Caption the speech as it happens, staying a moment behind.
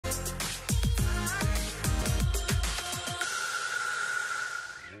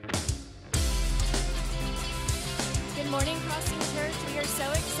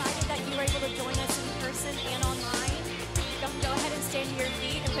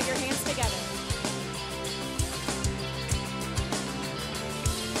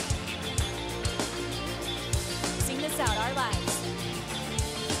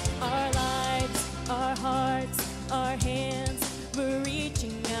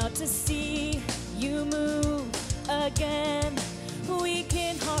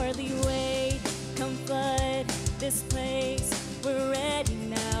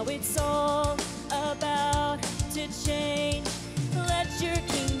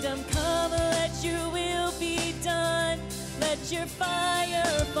Let your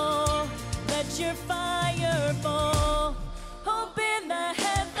fire fall. Let your fire fall. Open the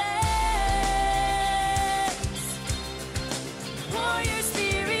heavens. Pour your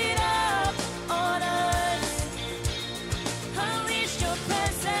spirit up on us. Unleash your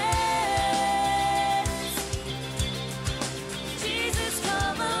presence. Jesus,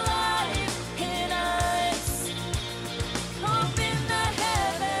 come alive in us. Open the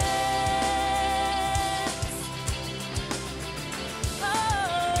heavens. Oh,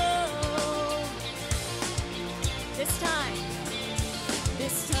 this time,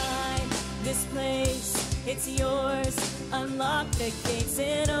 this place, it's yours. Unlock the gates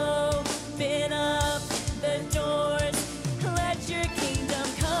and open up the doors. Let your kingdom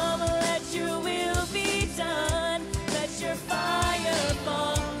come, let your will be done. Let your fire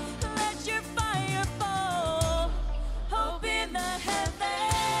fall, let your fire fall. Open the heavens.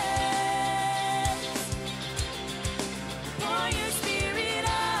 Pour your spirit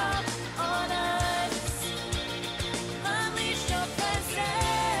out on us. Unleash your presence.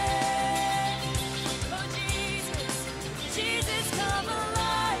 Oh Jesus, Jesus, come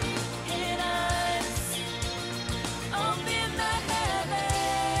alive in us. Open the heavens.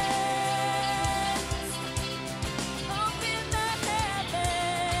 Open the heavens.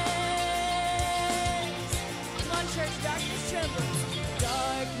 Come on, church, darkness trembles.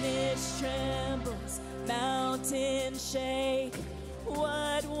 Darkness trembles, mountains shake.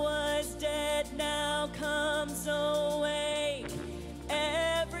 What was dead now comes awake.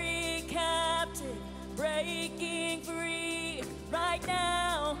 Every captive breaking free. Right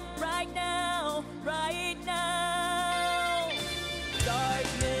now, right now, right now.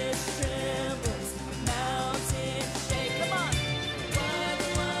 Darkness trembles, mountains shake. Come on. What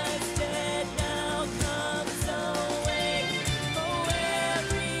was dead now comes awake. Oh,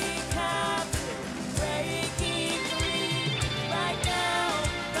 every captive breaking free. Right now,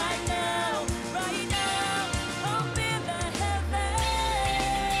 right now, right now. Open the heavens.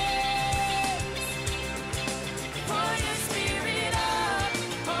 Pour your spirit up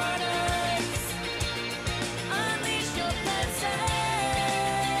on us. Unleash your presence.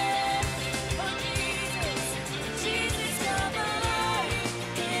 Oh Jesus, Jesus, come alive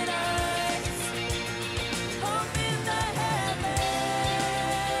in us. Open the heavens.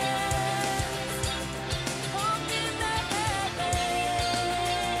 Open the heavens.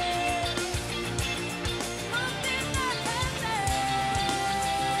 Open the heavens.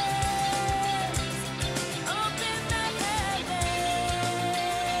 Open the heavens.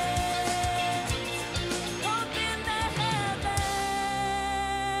 Open the heavens.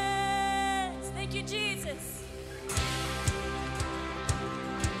 Thank you, Jesus.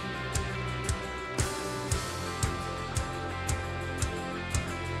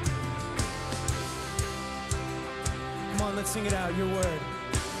 Come on, let's sing it out, your word.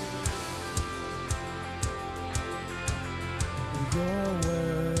 Your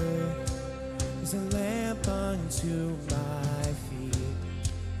word is a lamp unto my feet.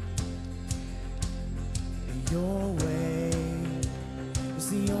 Your way is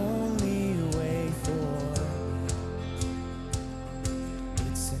the only way for me.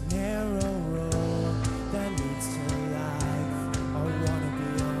 It's a narrow road that leads to life. I wanna be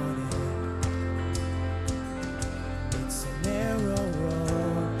on it. It's a narrow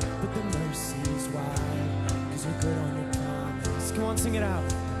road, but the mercy is wide. 'Cause you're good on your promise. Come on, sing it out.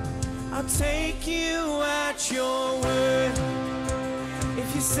 I'll take you at your word.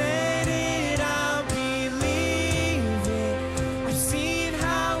 If you said it, I'll believe it. I've seen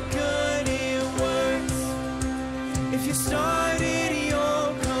how good it works. If you started,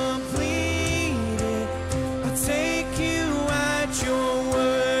 you'll complete it. I'll take you at your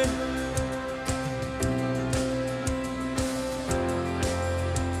word.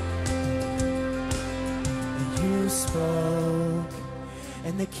 You spoke,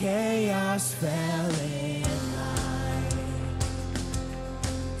 and the chaos fell in line.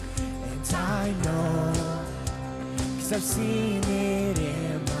 And I know, 'cause I've seen it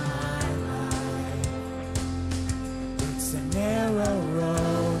in my life. It's a narrow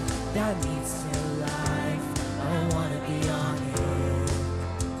road that leads to life. I wanna be on it.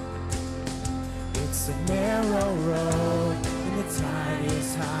 It's a narrow road, and the tide is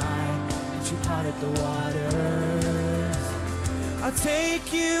high, but you parted the waters. I'll take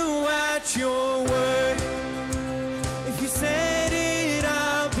you at your word. If you said it,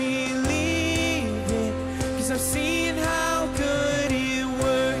 I'll believe it. 'Cause I've seen how good it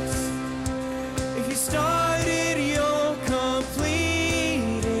works. If you started, you'll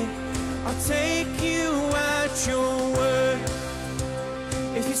complete it. I'll take you at your word.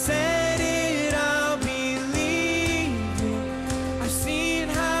 If you said it, I'll believe it.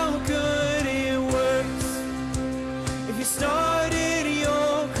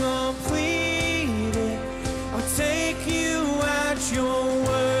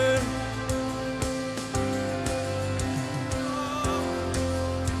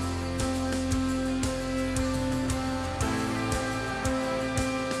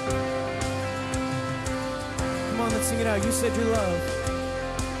 out. You said your love.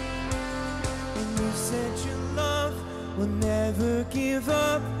 And you said your love will never give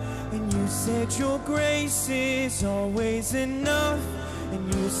up. And you said your grace is always enough.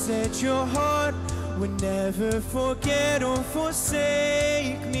 And you said your heart would never forget or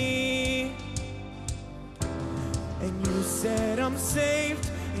forsake me. And you said I'm saved,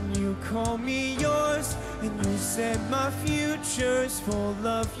 and you call me yours. And you said my future's full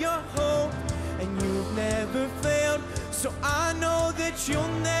of your hope. And you've never failed, so I know that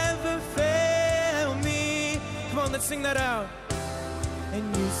you'll never fail me. Come on, let's sing that out.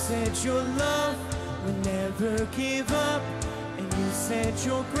 And you said your love will never give up. And you said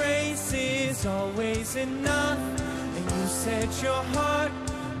your grace is always enough. And you said your heart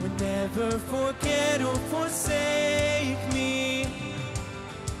would never forget or forsake me.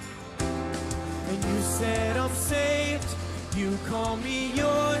 And you said I'm saved, you call me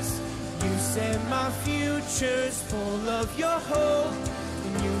yours. You said my future's full of your hope.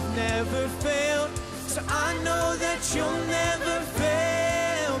 And you've never failed, so I know that you'll never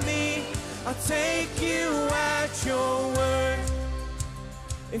fail me. I'll take you at your word.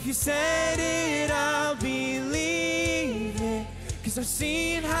 If you said it, I'll believe it, 'cause I've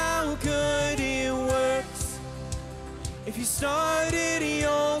seen how good it works. If you started,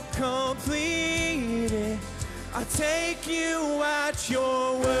 you'll complete it. I'll take you at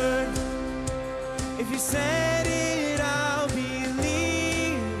your word. If you said it, I'll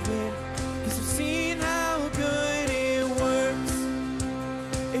believe it, 'cause I've seen how good it works.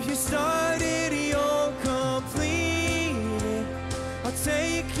 If you started, you'll complete it. I'll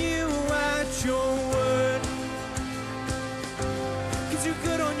take you at your word, 'cause you're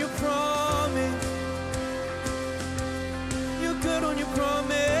good on your promise. You're good on your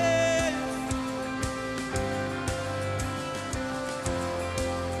promise.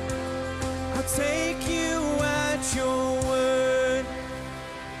 I'll take you at your word.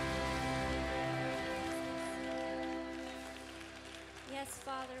 Yes,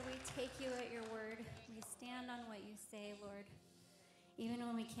 Father, we take you at your word. We stand on what you say, Lord. Even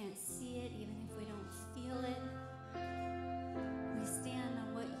when we can't see it, even if we don't feel it, we stand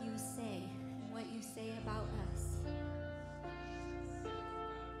on what you say and what you say about us.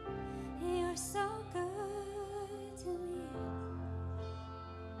 You're so good to me.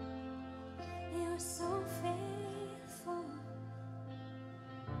 You're so faithful.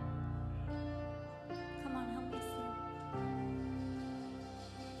 Come on, help me sing.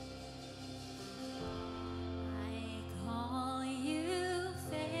 I call you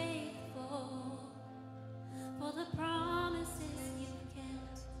faithful for the promises you've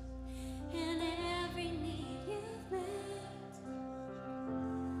kept and every need you've met.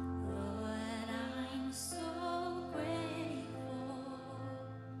 Lord,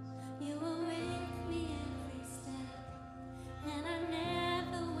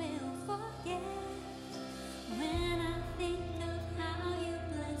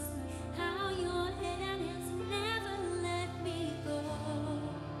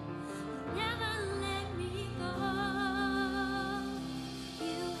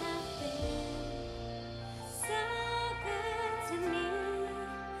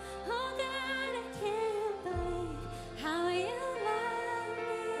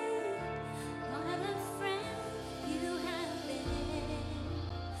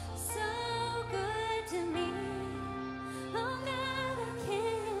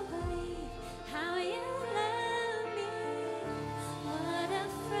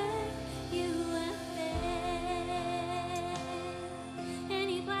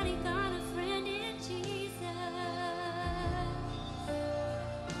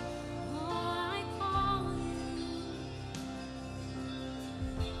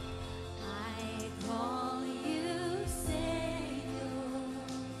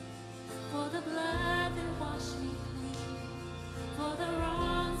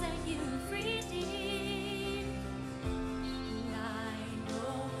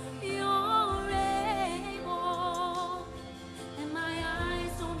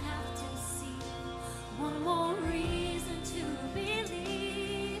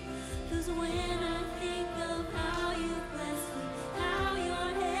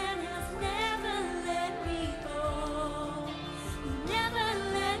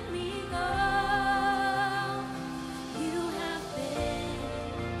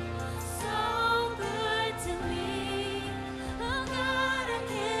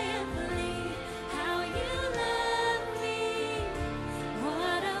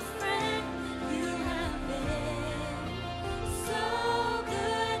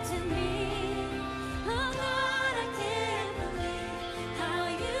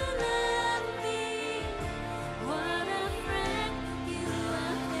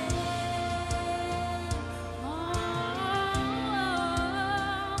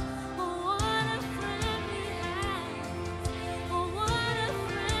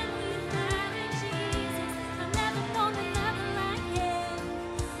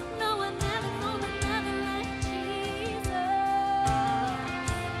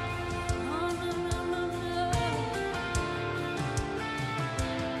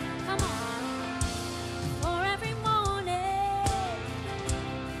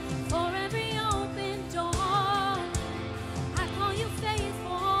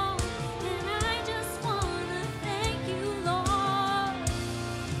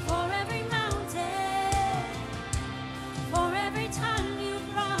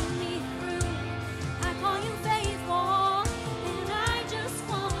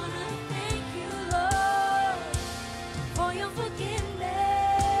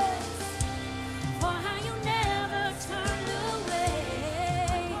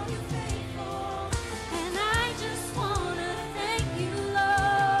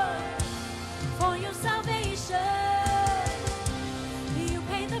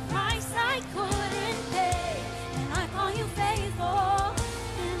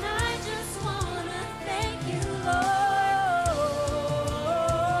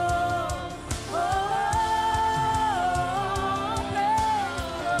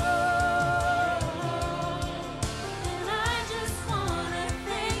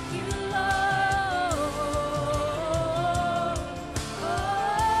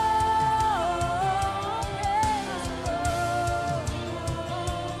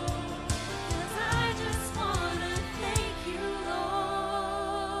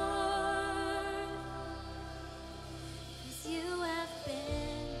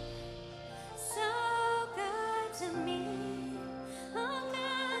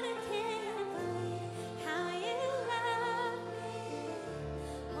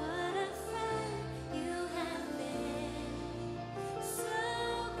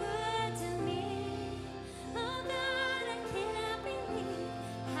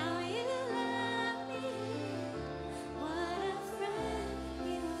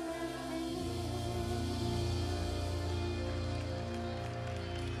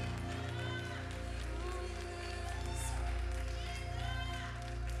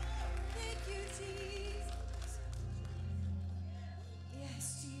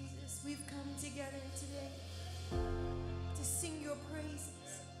 together today to sing your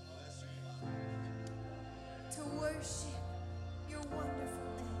praises, to worship your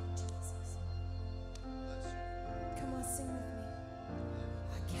wonderful name, Jesus. Come on, sing with me.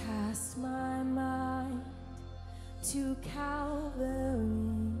 I cast my mind to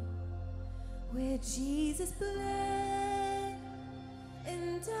Calvary, where Jesus bled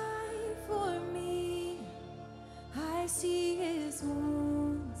and died for me. I see his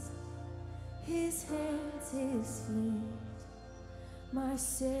wounds, his hands, his feet, my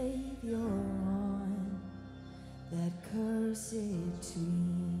Savior on that cursed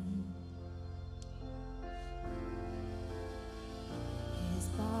tree. His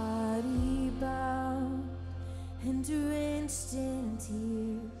body bound and drenched in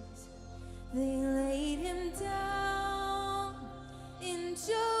tears, they laid him down in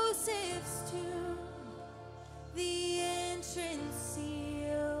Joseph's tomb, the entrance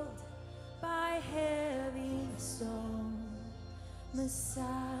sealed by heavy stone,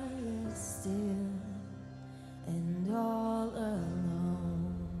 Messiah still and all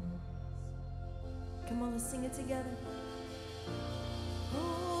alone. Come on, let's sing it together.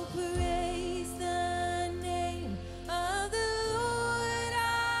 Oh, praise the name of the Lord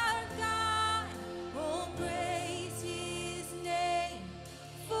our God. Oh, praise his name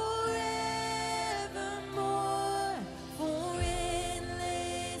forevermore. For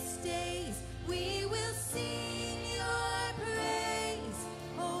endless days we will sing your praise,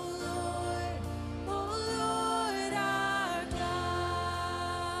 oh Lord our God.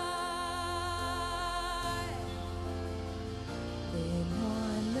 Then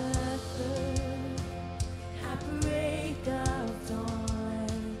on the third, at break of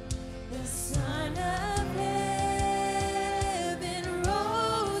dawn, the Son of Heaven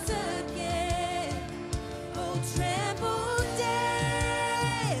rose again. Oh, tremble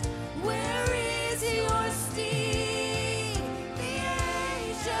death, where is your sting? The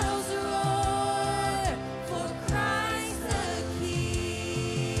angels roar for Christ the King.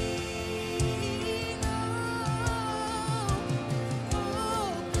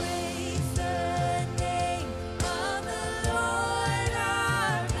 Oh, praise the name of the Lord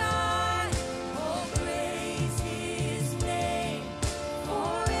our God. Oh, praise his name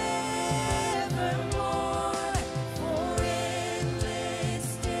forevermore. For endless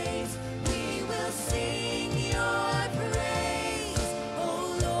days we will sing your praise,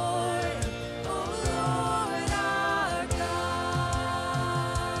 oh Lord our God.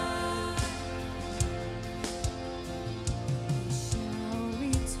 We shall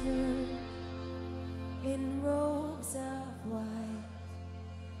return in robes of white.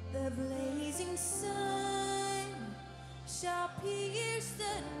 The blazing sun shall pierce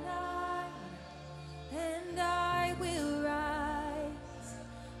the night, and I will rise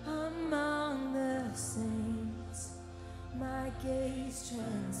among the saints, my gaze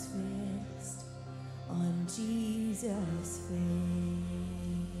transfixed on Jesus'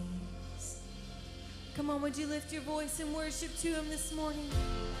 face. Come on, would you lift your voice and worship to him this morning?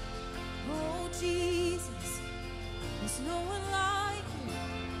 Oh, Jesus, there's no one like you,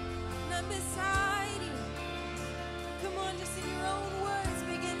 none beside you. Come on, just in your own words,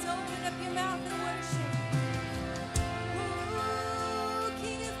 begin to open up your mouth and worship. Oh,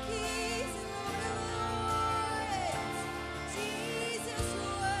 King of Kings and Lord of Lords, Jesus,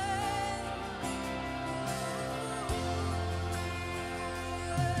 you're worthy.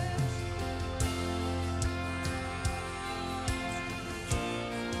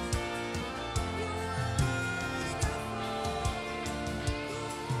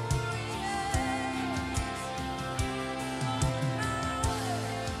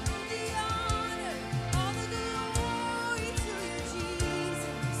 All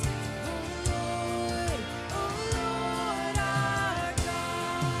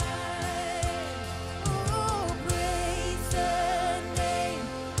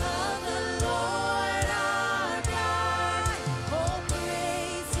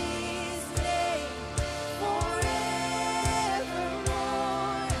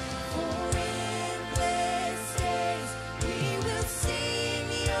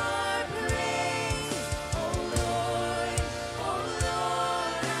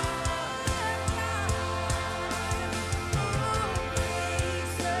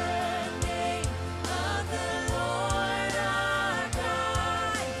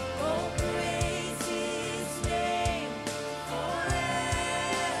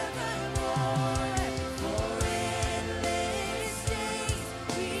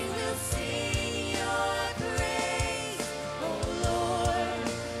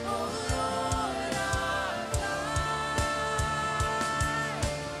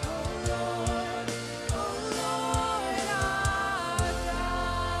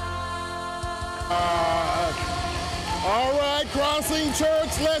All right, Crossing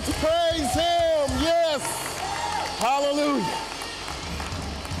Church, let's praise him. Yes. Hallelujah.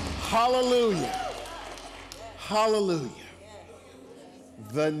 Hallelujah. Hallelujah.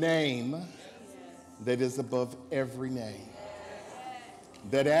 The name that is above every name.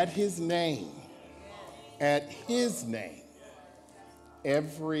 That at his name,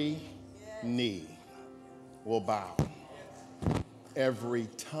 every knee will bow. Every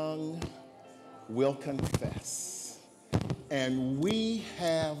tongue will confess. And we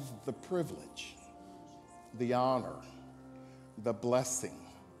have the privilege, the honor, the blessing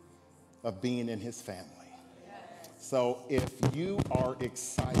of being in his family. So if you are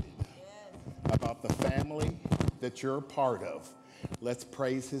excited about the family that you're a part of, let's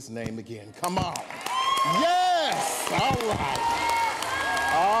praise his name again. Come on. Yes. All right.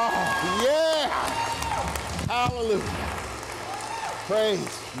 Oh, yeah. Hallelujah.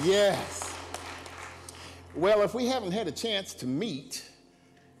 Praise. Yes. Well, if we haven't had a chance to meet,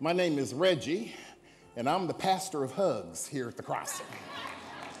 my name is Reggie, and I'm the pastor of hugs here at the Crossing.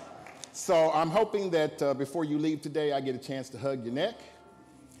 So I'm hoping that before you leave today, I get a chance to hug your neck.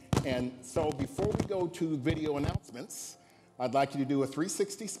 And so before we go to video announcements, I'd like you to do a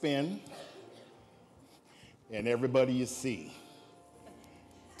 360 spin, and everybody you see,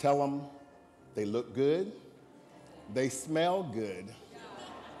 tell them they look good, they smell good,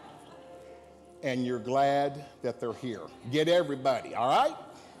 and you're glad that they're here. Get everybody, all right?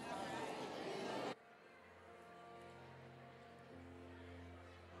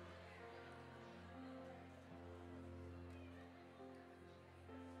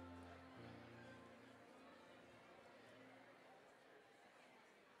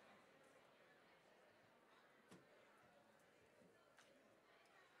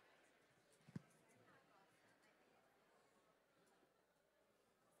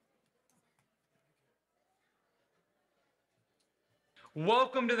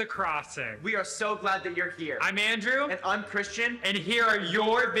 Welcome to the Crossing. We are so glad that you're here. I'm Andrew. And I'm Christian. And here are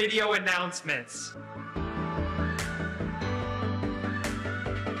your video announcements.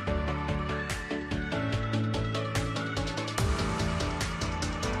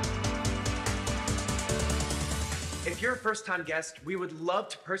 If you're a first-time guest, we would love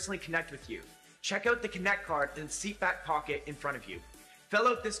to personally connect with you. Check out the Connect card in the seat back pocket in front of you. Fill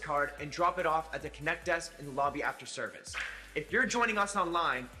out this card and drop it off at the Connect desk in the lobby after service. If you're joining us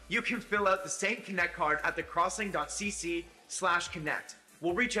online, you can fill out the same Connect card at thecrossing.cc/connect.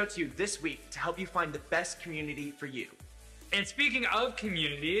 We'll reach out to you this week to help you find the best community for you. And speaking of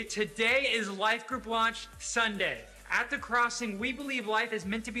community, today is Life Group Launch Sunday. At the Crossing, we believe life is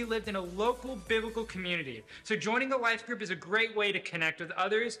meant to be lived in a local biblical community. So joining the Life Group is a great way to connect with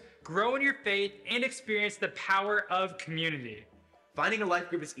others, grow in your faith, and experience the power of community. Finding a life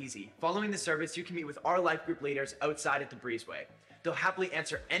group is easy. Following the service, you can meet with our life group leaders outside at the breezeway. They'll happily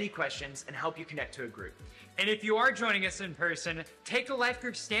answer any questions and help you connect to a group. And if you are joining us in person, take the life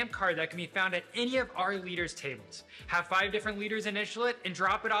group stamp card that can be found at any of our leaders' tables. Have 5 different leaders initial it and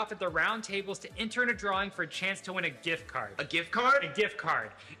drop it off at the round tables to enter in a drawing for a chance to win a gift card. A gift card? A gift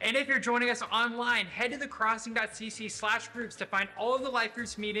card. And if you're joining us online, head to thecrossing.cc/groups to find all of the life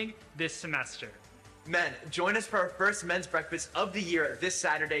groups meeting this semester. Men, join us for our first men's breakfast of the year this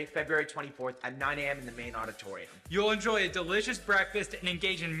Saturday, February 24th at 9 a.m. in the main auditorium. You'll enjoy a delicious breakfast and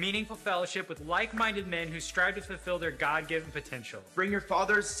engage in meaningful fellowship with like-minded men who strive to fulfill their God-given potential. Bring your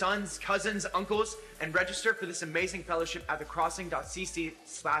fathers, sons, cousins, uncles, and register for this amazing fellowship at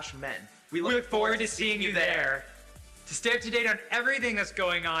thecrossing.cc/men. We look forward to seeing you there. To stay up to date on everything that's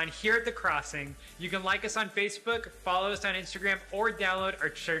going on here at The Crossing, you can like us on Facebook, follow us on Instagram, or download our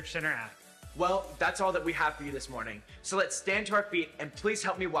Church Center app. Well, that's all that we have for you this morning. So let's stand to our feet and please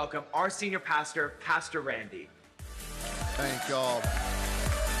help me welcome our senior pastor, Pastor Randy. Thank y'all.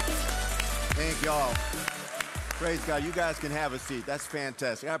 Thank y'all. Praise God. You guys can have a seat. That's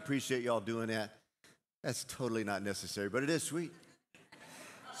fantastic. I appreciate y'all doing that. That's totally not necessary, but it is sweet.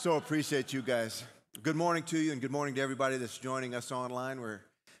 So appreciate you guys. Good morning to you and good morning to everybody that's joining us online. We're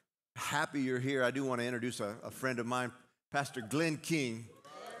happy you're here. I do want to introduce a friend of mine, Pastor Glenn King.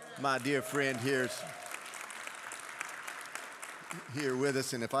 My dear friend here with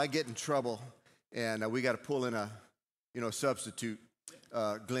us, and if I get in trouble and we got to pull in a substitute,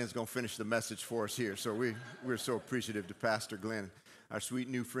 Glenn's going to finish the message for us here. So we're so appreciative to Pastor Glenn, our sweet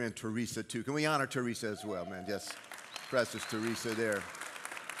new friend Teresa too. Can we honor Teresa as well, man? Yes, precious Teresa there.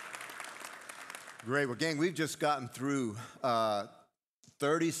 Great. Well, gang, we've just gotten through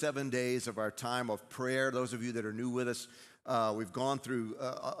 37 days of our time of prayer. Those of you that are new with us, we've gone through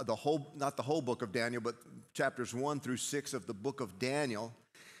not the whole book of Daniel, but chapters 1 through 6 of the book of Daniel.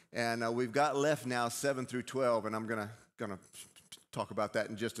 And we've got left now 7 through 12, and I'm gonna talk about that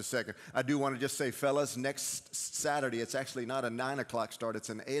in just a second. I do want to just say, fellas, next Saturday, it's actually not a 9 o'clock start, it's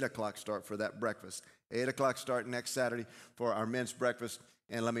an 8 o'clock start for that breakfast. 8 o'clock start next Saturday for our men's breakfast.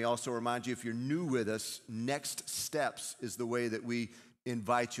 And let me also remind you, if you're new with us, Next Steps is the way that we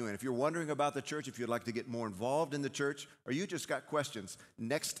invite you in. If you're wondering about the church, if you'd like to get more involved in the church, or you just got questions,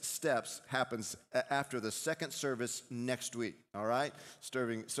 Next Steps happens after the second service next week, all right?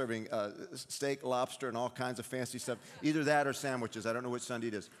 Serving steak, lobster, and all kinds of fancy stuff. Either that or sandwiches. I don't know which Sunday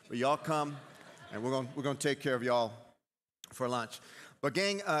it is. But y'all come, and we're going to take care of y'all for lunch. But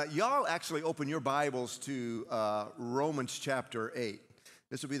gang, y'all actually open your Bibles to Romans chapter 8.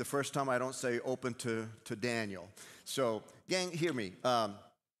 This will be the first time I don't say open to Daniel. So, gang, hear me.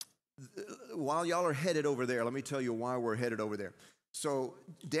 While y'all are headed over there, let me tell you why we're headed over there. So,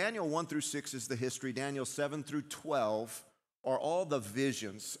 Daniel 1 through 6 is the history. Daniel 7 through 12 are all the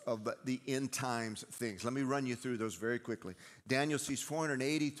visions of the end times things. Let me run you through those very quickly. Daniel sees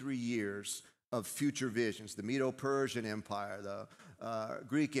 483 years of future visions. The Medo-Persian Empire, the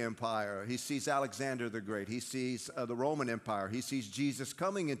Greek Empire. He sees Alexander the Great. He sees the Roman Empire. He sees Jesus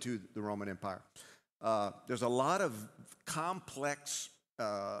coming into the Roman Empire. There's a lot of complex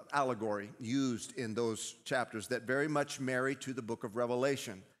allegory used in those chapters that very much marry to the book of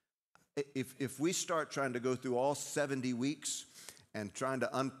Revelation. If we start trying to go through all 70 weeks and trying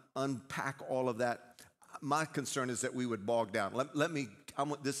to unpack all of that, my concern is that we would bog down.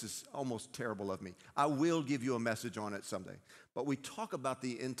 This is almost terrible of me. I will give you a message on it someday. But we talk about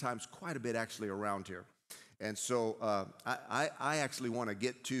the end times quite a bit actually around here. And so I actually want to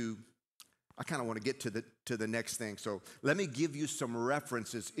get to, I kind of want to get to the next thing. So let me give you some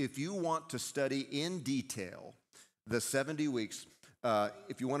references. If you want to study in detail the 70 weeks,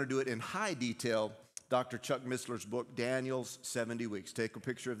 if you want to do it in high detail, Dr. Chuck Missler's book, Daniel's 70 Weeks. Take a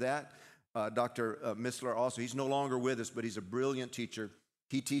picture of that. Dr. Missler also, he's no longer with us, but he's a brilliant teacher.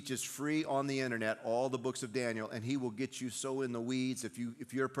 He teaches free on the internet all the books of Daniel, and he will get you so in the weeds.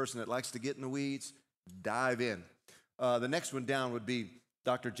 If you're a person that likes to get in the weeds, dive in. The next one down would be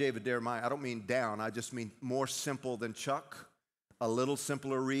Dr. David Jeremiah. I don't mean down, I just mean more simple than Chuck. A little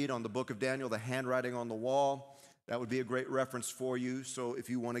simpler read on the book of Daniel, the handwriting on the wall. That would be a great reference for you. So if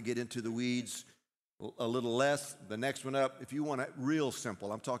you want to get into the weeds, a little less. The next one up, if you want it real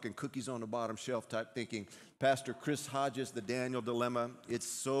simple, I'm talking cookies on the bottom shelf type thinking, Pastor Chris Hodges, The Daniel Dilemma. It's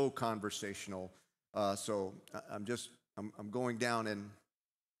so conversational. So I'm going down in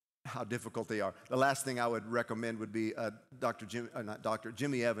how difficult they are. The last thing I would recommend would be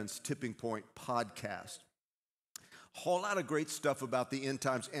Jimmy Evans' Tipping Point podcast. Whole lot of great stuff about the end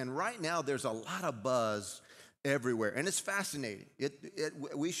times. And right now there's a lot of buzz everywhere. And it's fascinating.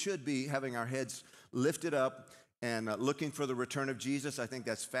 We should be having our heads lifted up and looking for the return of Jesus. I think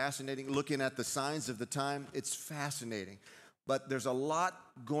that's fascinating. Looking at the signs of the time, it's fascinating. But there's a lot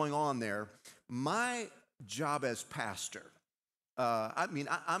going on there. My job as pastor,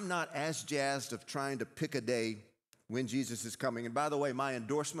 I'm not as jazzed of trying to pick a day when Jesus is coming. And by the way, my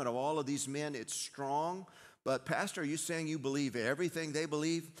endorsement of all of these men, it's strong. But Pastor, are you saying you believe everything they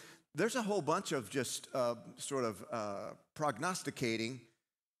believe? There's a whole bunch of just prognosticating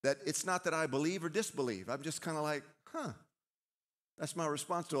that it's not that I believe or disbelieve. I'm just kind of like, That's my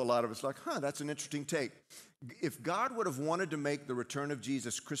response to a lot of it. It's like, that's an interesting take. If God would have wanted to make the return of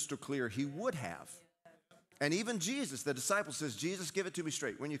Jesus crystal clear, he would have. And even Jesus, the disciple says, Jesus, give it to me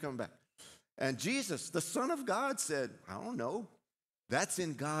straight. When are you coming back? And Jesus, the Son of God, said, I don't know. That's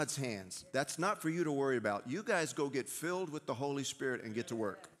in God's hands. That's not for you to worry about. You guys go get filled with the Holy Spirit and get to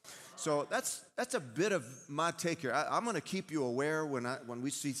work. So that's a bit of my take here. I'm going to keep you aware when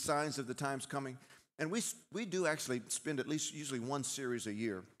we see signs of the times coming. And we do actually spend at least usually one series a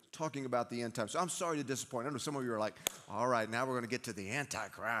year talking about the end times. So I'm sorry to disappoint. I know some of you are like, all right, now we're going to get to the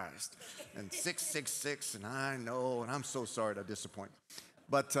Antichrist and 666, and I know, and I'm so sorry to disappoint.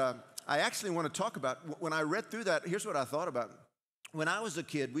 But I actually want to talk about, when I read through that, here's what I thought about. When I was a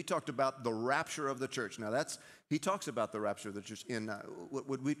kid, we talked about the rapture of the church. Now he talks about the rapture of the church in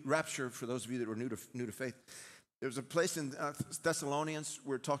rapture, for those of you that were new to faith. There's a place in Thessalonians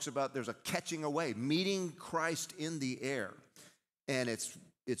where it talks about there's a catching away, meeting Christ in the air. And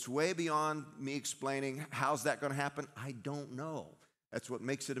it's way beyond me explaining how's that going to happen. I don't know. That's what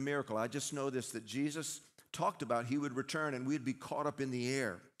makes it a miracle. I just know this, that Jesus talked about he would return and we'd be caught up in the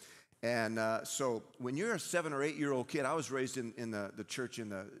air. And so when you're a 7 or 8-year-old kid, I was raised in the church in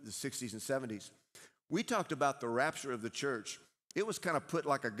the 60s and 70s. We talked about the rapture of the church. It was kind of put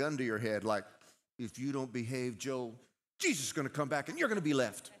like a gun to your head, like, if you don't behave, Joe, Jesus is going to come back and you're going to be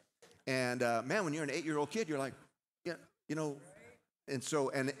left. And man, when you're an 8-year-old kid, you're like, yeah, And so,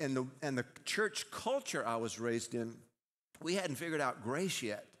 and the church culture I was raised in, we hadn't figured out grace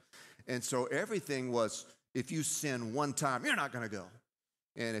yet. And so everything was, if you sin one time, you're not going to go.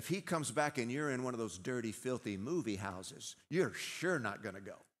 And if he comes back and you're in one of those dirty, filthy movie houses, you're sure not going to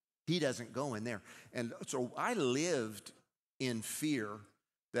go. He doesn't go in there. And so I lived in fear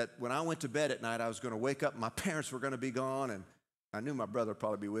that when I went to bed at night, I was going to wake up, my parents were going to be gone, and I knew my brother would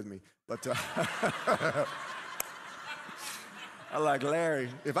probably be with me. But I'm like, Larry,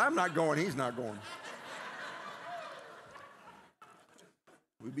 if I'm not going, he's not going.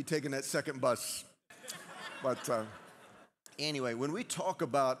 We'd be taking that second bus. But anyway, when we talk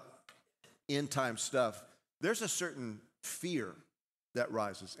about end-time stuff, there's a certain fear that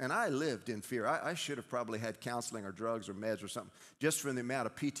rises. And I lived in fear. I should have probably had counseling or drugs or meds or something, just from the amount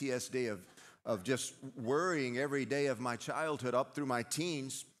of PTSD of just worrying every day of my childhood up through my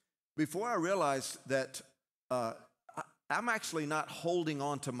teens, before I realized that I'm actually not holding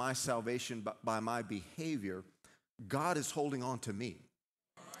on to my salvation by my behavior. God is holding on to me.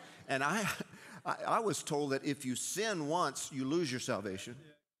 And I was told that if you sin once, you lose your salvation.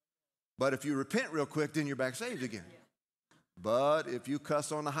 But if you repent real quick, then you're back saved again. But if you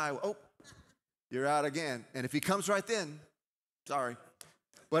cuss on the highway, oh, you're out again. And if he comes right then, sorry.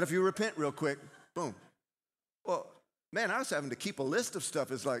 But if you repent real quick, boom. Well, man, I was having to keep a list of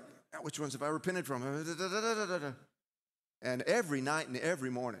stuff. It's like, which ones have I repented from? And every night and every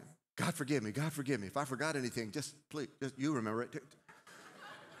morning, God forgive me, God forgive me. If I forgot anything, just please, you remember it.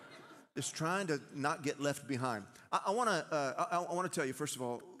 Just trying to not get left behind. I want to tell you, first of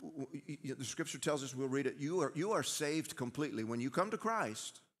all, the scripture tells us, we'll read it, you are saved completely. When you come to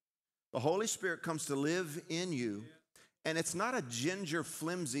Christ, the Holy Spirit comes to live in you, and it's not a ginger,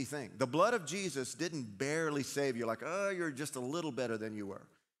 flimsy thing. The blood of Jesus didn't barely save you, like, oh, you're just a little better than you were.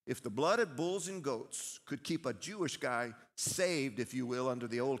 If the blood of bulls and goats could keep a Jewish guy saved, if you will, under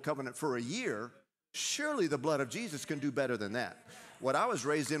the old covenant for a year, surely the blood of Jesus can do better than that. What I was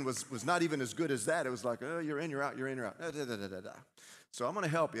raised in was not even as good as that. It was like, oh, you're in, you're out, you're in, you're out. So I'm going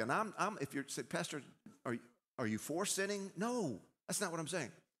to help you. And if you say, Pastor, are you for sinning? No, that's not what I'm saying.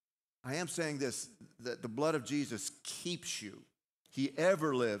 I am saying this, that the blood of Jesus keeps you. He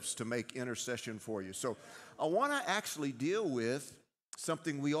ever lives to make intercession for you. So I want to actually deal with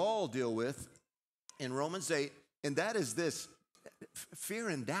something we all deal with in Romans 8, and that is this, fear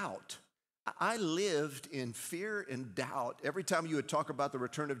and doubt. I lived in fear and doubt. Every time you would talk about the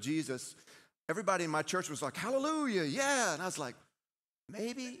return of Jesus, everybody in my church was like, hallelujah, yeah. And I was like,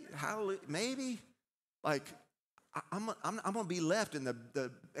 maybe, hallelujah, maybe. Like, I'm going to be left, and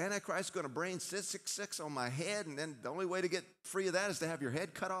the Antichrist is going to bring 666 on my head, and then the only way to get free of that is to have your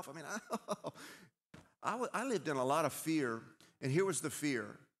head cut off. I mean, I lived in a lot of fear, and here was the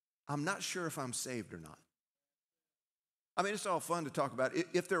fear. I'm not sure if I'm saved or not. I mean, it's all fun to talk about.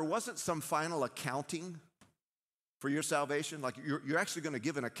 If there wasn't some final accounting for your salvation, like you're actually going to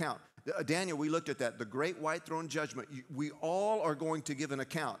give an account. Daniel, we looked at that, the great white throne judgment. We all are going to give an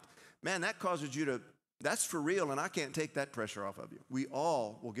account. Man, that causes you to, that's for real, and I can't take that pressure off of you. We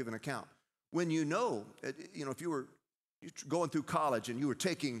all will give an account. When you know, if you were going through college and you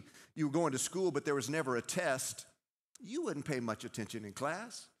were going to school, but there was never a test, you wouldn't pay much attention in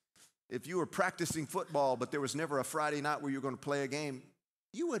class. If you were practicing football, but there was never a Friday night where you were going to play a game,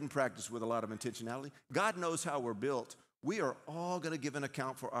 you wouldn't practice with a lot of intentionality. God knows how we're built. We are all going to give an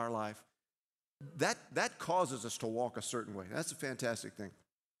account for our life. That causes us to walk a certain way. That's a fantastic thing.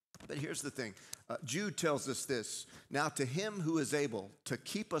 But here's the thing. Jude tells us this. Now to him who is able to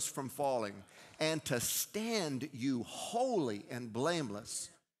keep us from falling and to stand you holy and blameless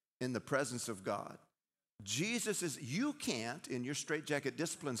in the presence of God. Jesus is, you can't, in your straitjacket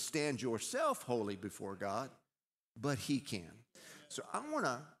discipline, stand yourself holy before God, but he can. So I want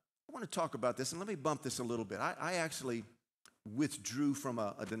to talk about this, and let me bump this a little bit. I actually withdrew from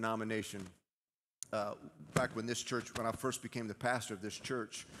a denomination back when I first became the pastor of this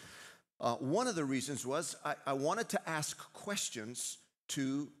church. One of the reasons was I wanted to ask questions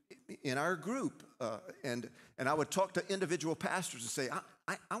in our group, and I would talk to individual pastors and say,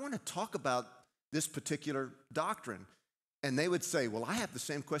 I want to talk about this particular doctrine. And they would say, well, I have the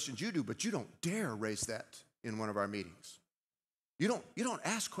same questions you do, but you don't dare raise that in one of our meetings. You don't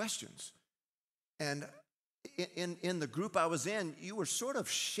ask questions. And in the group I was in, you were sort of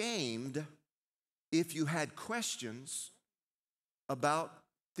shamed if you had questions about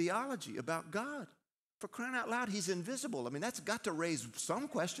theology, about God. For crying out loud, he's invisible. I mean, that's got to raise some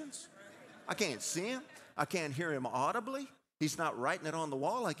questions. I can't see him. I can't hear him audibly. He's not writing it on the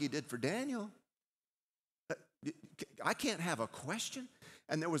wall like he did for Daniel. I can't have a question.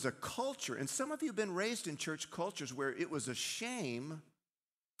 And there was a culture, and some of you have been raised in church cultures where it was a shame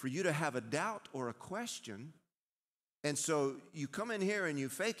for you to have a doubt or a question. And so you come in here and you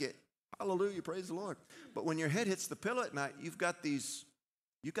fake it. Hallelujah, praise the Lord. But when your head hits the pillow at night, you've got these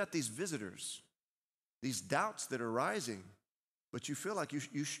visitors, these doubts that are rising, but you feel like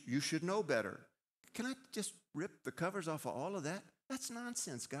you should know better. Can I just rip the covers off of all of that? That's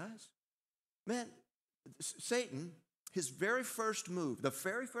nonsense, guys. Man, Satan, his very first move, the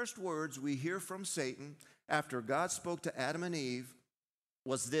very first words we hear from Satan after God spoke to Adam and Eve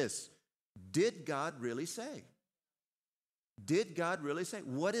was this: did God really say? Did God really say?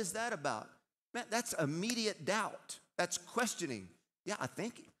 What is that about? Man, that's immediate doubt. That's questioning. Yeah, I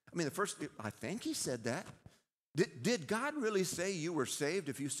think he said that. Did God really say you were saved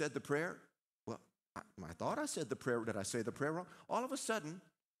if you said the prayer? Well, I thought I said the prayer. Did I say the prayer wrong? All of a sudden,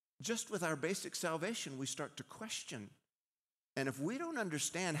 just with our basic salvation, we start to question. And if we don't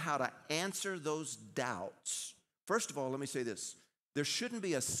understand how to answer those doubts, first of all, let me say this. There shouldn't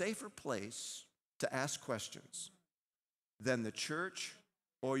be a safer place to ask questions than the church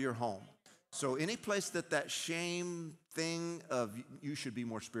or your home. So any place that shame thing of you should be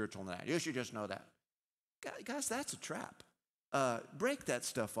more spiritual than that, you should just know that. Guys, that's a trap. Break that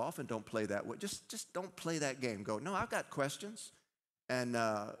stuff off and don't play that way. Just don't play that game. Go, no, I've got questions. And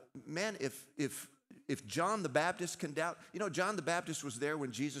man, if John the Baptist can doubt, John the Baptist was there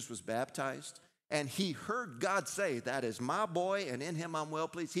when Jesus was baptized, and he heard God say, that is my boy, and in him I'm well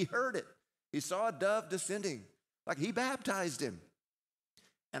pleased. He heard it. He saw a dove descending. Like he baptized him.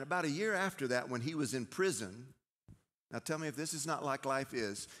 And about a year after that, when he was in prison, now tell me if this is not like life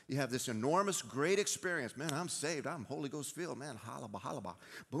is. You have this enormous, great experience. Man, I'm saved. I'm Holy Ghost filled. Man, halaba, halaba.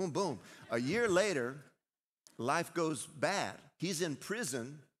 Boom, boom. A year later, life goes bad. He's in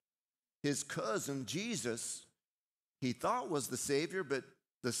prison. His cousin, Jesus, he thought was the Savior, but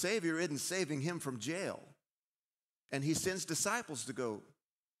the Savior isn't saving him from jail. And he sends disciples to go,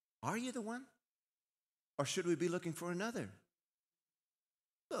 are you the one? Or should we be looking for another?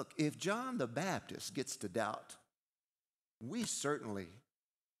 Look, if John the Baptist gets to doubt, we certainly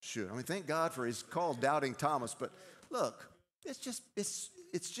should. I mean, thank God for his called Doubting Thomas, but look,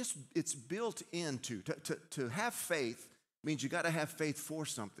 it's built into, to have faith means you got to have faith for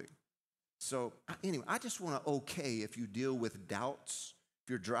something. So anyway, I just want to okay if you deal with doubts.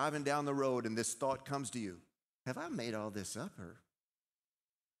 If you're driving down the road and this thought comes to you, have I made all this up? Or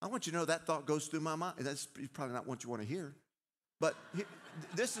I want you to know that thought goes through my mind. That's probably not what you want to hear. But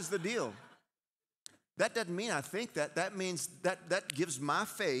this is the deal. That doesn't mean I think that. That means that gives my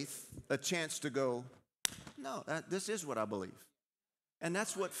faith a chance to go, no, this is what I believe. And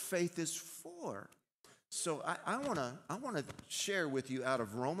that's what faith is for. So I want to share with you out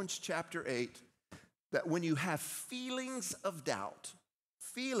of Romans chapter 8 that when you have feelings of doubt,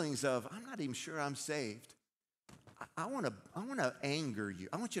 feelings of, I'm not even sure I'm saved, I want to anger you.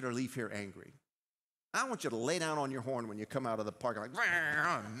 I want you to leave here angry. I want you to lay down on your horn when you come out of the park like,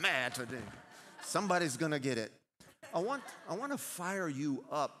 I'm mad today. Somebody's going to get it. I want to fire you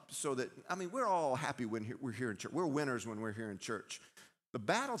up so that, we're all happy when we're here in church. We're winners when we're here in church. The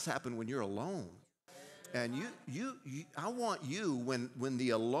battles happen when you're alone. And I want you, when the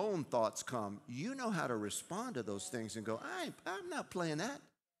alone thoughts come, you know how to respond to those things and go, I'm not playing that.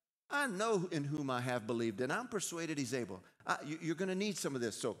 I know in whom I have believed, and I'm persuaded he's able. You're going to need some of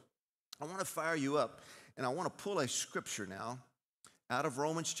this. So I want to fire you up, and I want to pull a scripture now out of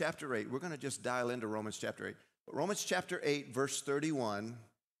Romans chapter 8. We're going to just dial into Romans chapter 8. But Romans chapter 8, verse 31,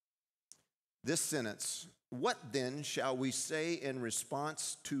 this sentence, what then shall we say in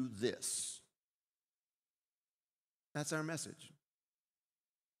response to this? That's our message.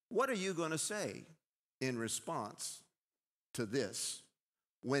 What are you going to say in response to this?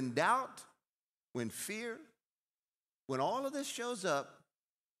 When doubt, when fear, when all of this shows up,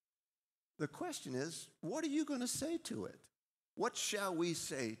 the question is, what are you going to say to it? What shall we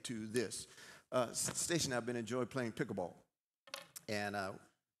say to this? Stacy and I have been enjoying playing pickleball. And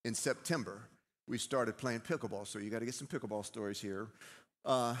in September, we started playing pickleball. So you got to get some pickleball stories here.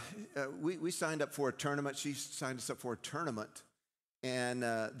 We signed up for a tournament. She signed us up for a tournament. And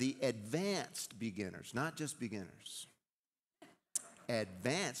the advanced beginners, not just beginners,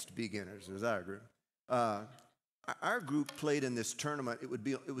 advanced beginners is our group. Our group played in this tournament.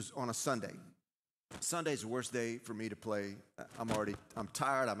 It was on a Sunday. Sunday's the worst day for me to play. I'm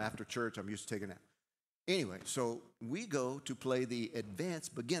tired. I'm after church. I'm used to taking a nap. Anyway, so we go to play the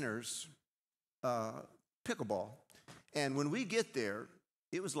advanced beginners pickleball. And when we get there,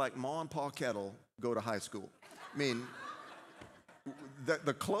 it was like Ma and Pa Kettle go to high school. I mean,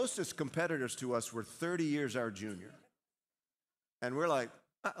 the closest competitors to us were 30 years our junior. And we're like,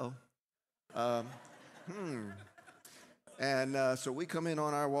 Uh-oh. Um, And so we come in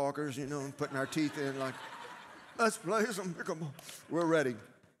on our walkers, you know, and putting our teeth in like, let's play some pickleball. We're ready.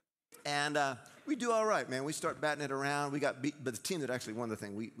 And we do all right, man. We start batting it around. We got beat, but the team that actually won the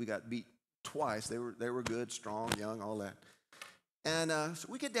thing, we got beat twice. They were good, strong, young, all that. And so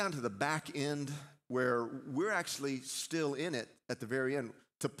we get down to the back end where we're actually still in it at the very end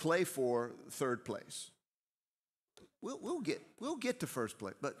to play for third place. We'll get to first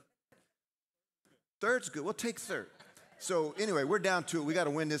place, but third's good. We'll take third. So anyway, we're down to it. We got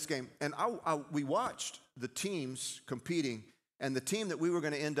to win this game. And we watched the teams competing, and the team that we were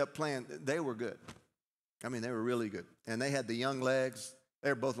going to end up playing, they were good. I mean, they were really good. And they had the young legs. They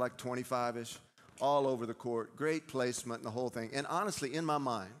were both like 25-ish, all over the court. Great placement and the whole thing. And honestly, in my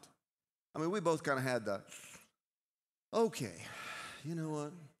mind, I mean, we both kind of had the, okay, you know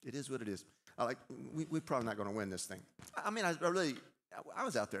what? It is what it is. We're probably not going to win this thing. I mean, I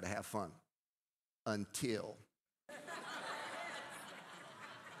was out there to have fun until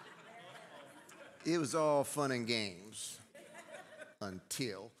it was all fun and games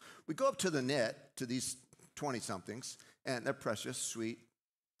until we go up to the net to these 20-somethings, and they're precious, sweet.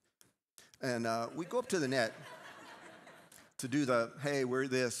 And we go up to the net to do the, hey, we're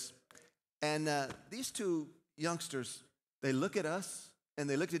this. And these two youngsters, they look at us, and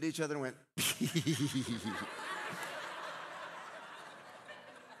they looked at each other and went,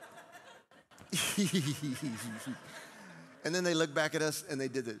 and then they looked back at us, and they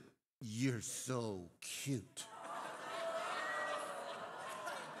did the, you're so cute.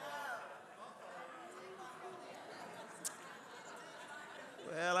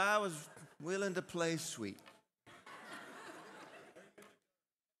 Well, I was willing to play sweet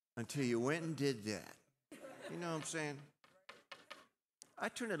until you went and did that. You know what I'm saying? I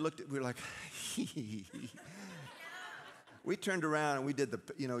turned and looked at, we were like, we turned around and we did the,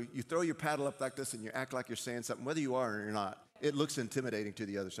 you know, you throw your paddle up like this and you act like you're saying something, whether you are or you're not. It looks intimidating to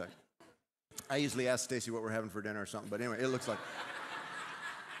the other side. I usually ask Stacy what we're having for dinner or something, but anyway, it looks like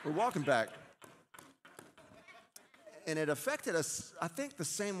we're walking back. And it affected us, I think, the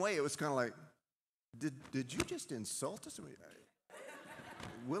same way. It was kind of like, did you just insult us? I mean,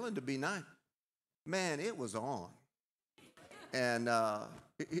 willing to be nice. Man, it was on. And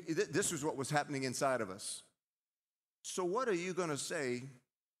this was what was happening inside of us. So what are you going to say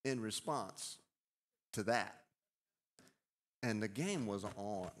in response to that? And the game was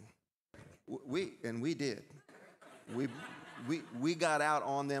on. We did. We got out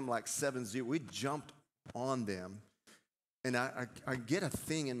on them like 7-0. We jumped on them. And I get a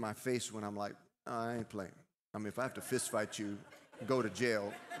thing in my face when I'm like, oh, I ain't playing. I mean, if I have to fist fight you, go to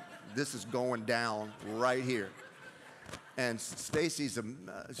jail, this is going down right here. And Stacy's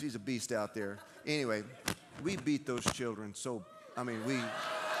she's a beast out there. Anyway, we beat those children. So, I mean, it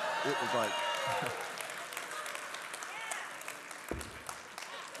was like,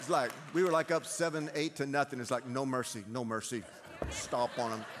 it's like, we were like up 7-8 to nothing. It's like, no mercy, no mercy. Stomp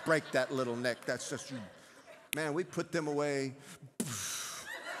on them, break that little neck. That's just you. Man, we put them away.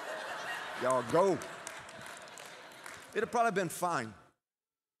 Y'all go. It'd have probably been fine.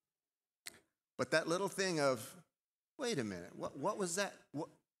 But that little thing of, wait a minute, what was that?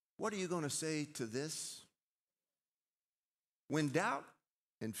 What are you going to say to this? When doubt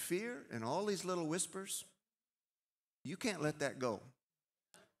and fear and all these little whispers, you can't let that go.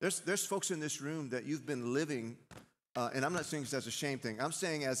 There's folks in this room that you've been living, and I'm not saying this as a shame thing. I'm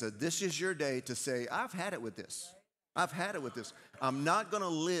saying this is your day to say, I've had it with this. I've had it with this. I'm not going to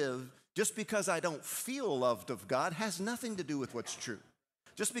live just because I don't feel loved of God has nothing to do with what's true.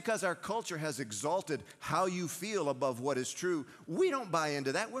 Just because our culture has exalted how you feel above what is true, we don't buy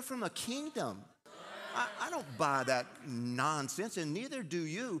into that. We're from a kingdom. I don't buy that nonsense, and neither do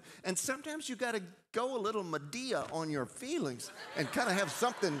you. And sometimes you got to go a little Medea on your feelings and kind of have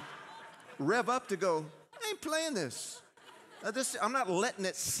something rev up to go, I ain't playing this. I'm not letting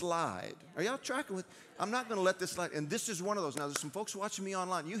it slide. Are y'all tracking with? I'm not going to let this slide. And this is one of those. Now, there's some folks watching me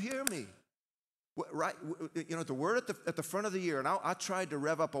online. You hear me. Right, you know, the word at the front of the year, and I tried to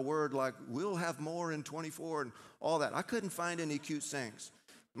rev up a word like, we'll have more in 24 and all that. I couldn't find any cute sayings.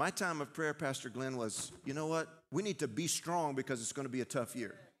 My time of prayer, Pastor Glenn, was, you know what? We need to be strong because it's going to be a tough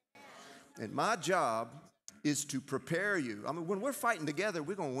year. And my job is to prepare you. I mean, when we're fighting together,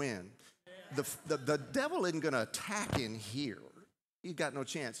 we're going to win. The devil isn't going to attack in here. You got no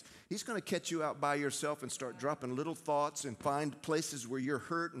chance. He's going to catch you out by yourself and start dropping little thoughts and find places where you're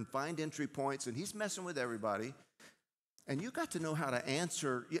hurt and find entry points. And he's messing with everybody. And you got to know how to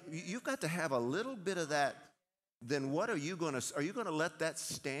answer. You've got to have a little bit of that. Then what are you going to let that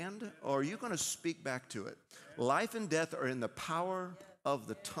stand, or are you going to speak back to it? Life and death are in the power of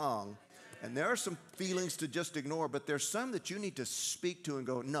the tongue. And there are some feelings to just ignore, but there's some that you need to speak to and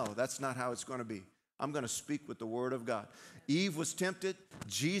go, no, that's not how it's going to be. I'm going to speak with the word of God. Eve was tempted.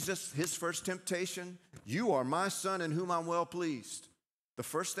 Jesus, his first temptation, you are my son in whom I'm well pleased. The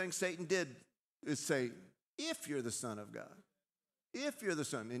first thing Satan did is say, if you're the son of God, if you're the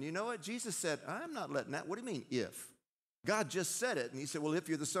son. And you know what? Jesus said, I'm not letting that. What do you mean, if? God just said it. And he said, well, if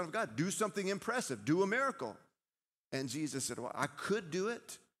you're the son of God, do something impressive. Do a miracle. And Jesus said, well, I could do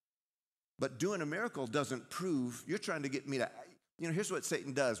it, but doing a miracle doesn't prove you're trying to get me to, here's what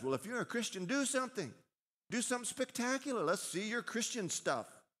Satan does. Well, if you're a Christian, do something. Do something spectacular. Let's see your Christian stuff.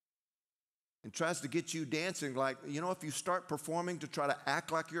 And tries to get you dancing like, if you start performing to try to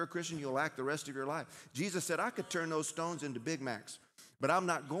act like you're a Christian, you'll act the rest of your life. Jesus said, I could turn those stones into Big Macs, but I'm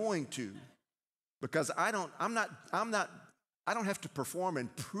not going to, because I don't have to perform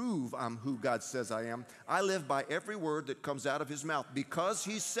and prove I'm who God says I am. I live by every word that comes out of his mouth. Because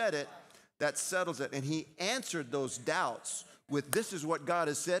he said it, that settles it. And he answered those doubts with, this is what God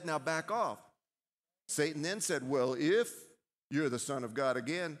has said, now back off. Satan then said, well, if you're the son of God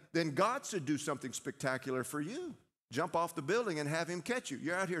again, then God should do something spectacular for you. Jump off the building and have him catch you.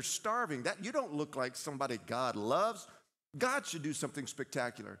 You're out here starving. You don't look like somebody God loves. God should do something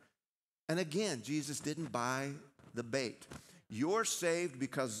spectacular. And again, Jesus didn't buy the bait. You're saved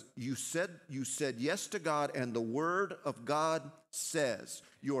because you said yes to God, and the word of God says.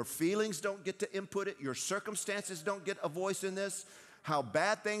 Your feelings don't get to input it. Your circumstances don't get a voice in this. How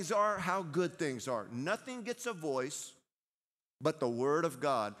bad things are, how good things are. Nothing gets a voice but the word of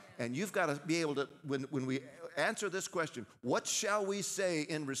God. And you've got to be able to, when we answer this question, what shall we say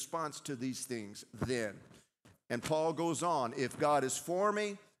in response to these things then? And Paul goes on, if God is for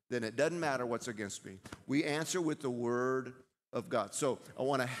me, then it doesn't matter what's against me. We answer with the word of God. So I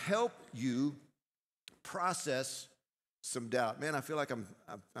want to help you process some doubt. Man, I feel like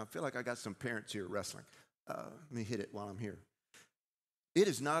I got some parents here wrestling. Let me hit it while I'm here. It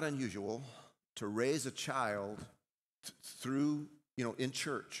is not unusual to raise a child through, in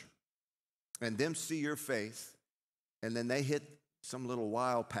church, and them see your faith, and then they hit some little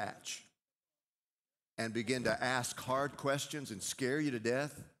wild patch and begin to ask hard questions and scare you to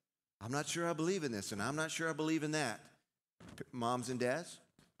death. I'm not sure I believe in this, and I'm not sure I believe in that. Moms and dads,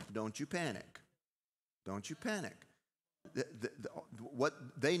 don't you panic. Don't you panic. What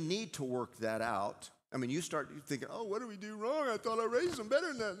they need to work that out. I mean, you start thinking, oh, what do we do wrong? I thought I raised them better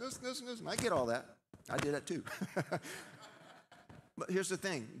than that. This, and this. And I get all that. I did that too. But here's the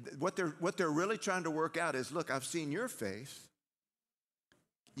thing. What they're really trying to work out is, look, I've seen your faith.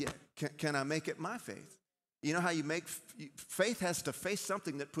 Yeah, can I make it my faith? You know how faith has to face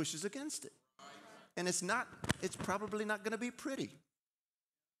something that pushes against it. And it's probably not going to be pretty.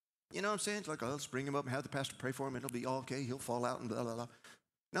 You know what I'm saying? It's like, oh, let's bring him up and have the pastor pray for him. It'll be all okay. He'll fall out and blah, blah, blah.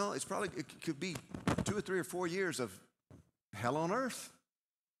 No, it could be 2 or 3 or 4 years of hell on earth.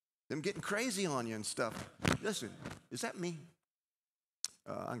 Them getting crazy on you and stuff. Listen, is that me?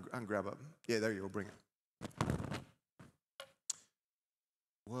 I can grab up. Yeah, there you go. Bring it.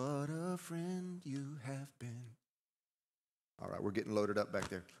 What a friend you have been. All right, we're getting loaded up back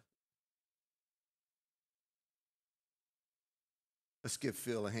there. Let's give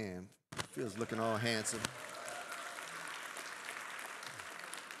Phil a hand. Phil's looking all handsome.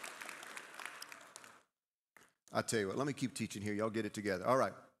 I tell you what, let me keep teaching here. Y'all get it together. All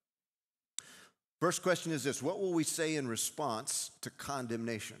right. First question is this. What will we say in response to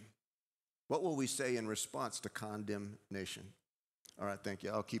condemnation? What will we say in response to condemnation? All right, thank you.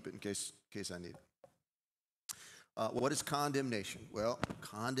 I'll keep it in case I need it. What is condemnation? Well,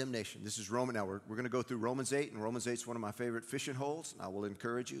 condemnation. This is Roman. Now, we're going to go through Romans 8, and Romans 8 is one of my favorite fishing holes. I will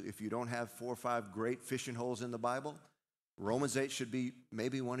encourage you, if you don't have 4 or 5 great fishing holes in the Bible, Romans 8 should be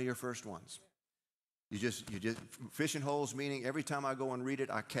maybe one of your first ones. You just fishing holes, meaning every time I go and read it,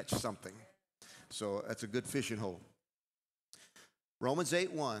 I catch something. So that's a good fishing hole. Romans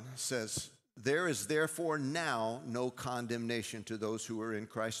 8:1 says, there is therefore now no condemnation to those who are in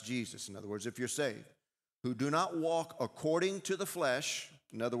Christ Jesus. In other words, if you're saved, who do not walk according to the flesh.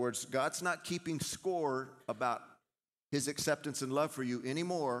 In other words, God's not keeping score about his acceptance and love for you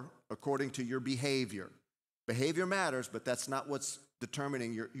anymore according to your behavior. Behavior matters, but that's not what's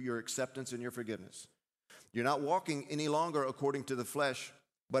determining your acceptance and your forgiveness. You're not walking any longer according to the flesh,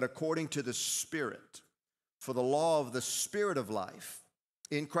 but according to the Spirit. For the law of the Spirit of life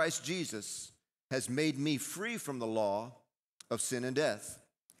in Christ Jesus has made me free from the law of sin and death.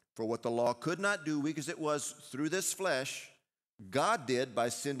 For what the law could not do, weak as it was through this flesh, God did by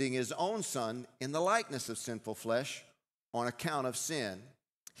sending his own Son in the likeness of sinful flesh on account of sin.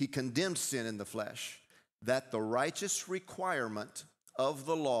 He condemned sin in the flesh, that the righteous requirement of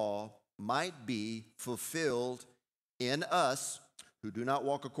the law might be fulfilled in us who do not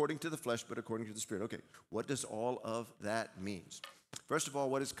walk according to the flesh, but according to the Spirit. Okay, what does all of that mean? First of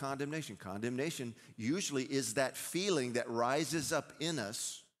all, what is condemnation? Condemnation usually is that feeling that rises up in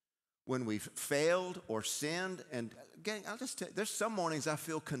us when we've failed or sinned. And gang, I'll just tell you, there's some mornings I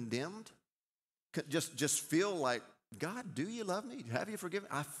feel condemned. Just feel like, God, do you love me? Have you forgiven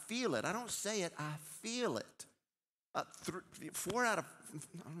me? I feel it. I don't say it. I feel it.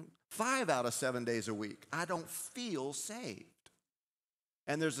 5 out of 7 days a week, I don't feel saved.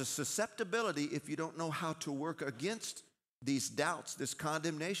 And there's a susceptibility if you don't know how to work against these doubts, this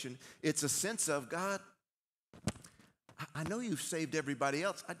condemnation. It's a sense of, God, I know you've saved everybody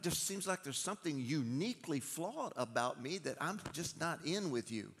else. It just seems like there's something uniquely flawed about me that I'm just not in with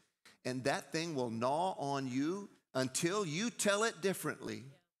you. And that thing will gnaw on you until you tell it differently.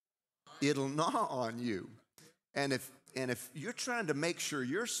 It'll gnaw on you. And if you're trying to make sure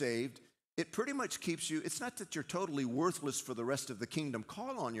you're saved, it pretty much keeps you, it's not that you're totally worthless for the rest of the kingdom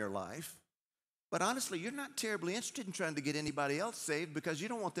call on your life, but honestly, you're not terribly interested in trying to get anybody else saved because you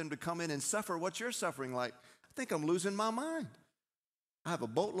don't want them to come in and suffer what you're suffering. Like, I think I'm losing my mind. I have a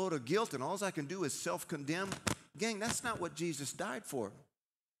boatload of guilt and all I can do is self-condemn. Gang, that's not what Jesus died for.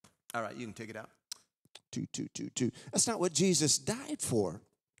 All right, you can take it out. Two. That's not what Jesus died for.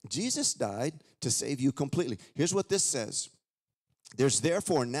 Jesus died to save you completely. Here's what this says. There's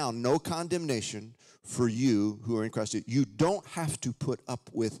therefore now no condemnation for you who are in Christ. You don't have to put up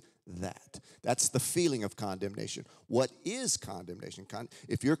with that. That's the feeling of condemnation. What is condemnation?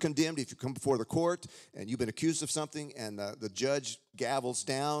 If you're condemned, if you come before the court and you've been accused of something and the judge gavels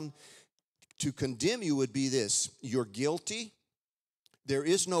down, to condemn you would be this: you're guilty, there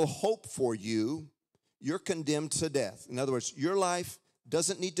is no hope for you, you're condemned to death. In other words, your life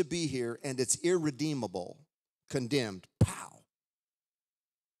doesn't need to be here and it's irredeemable. Condemned. Pow.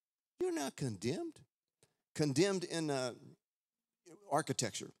 You're not condemned. Condemned in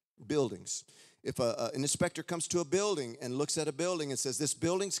architecture, buildings. If an inspector comes to a building and looks at a building and says, this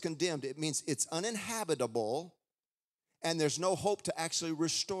building's condemned, it means it's uninhabitable and there's no hope to actually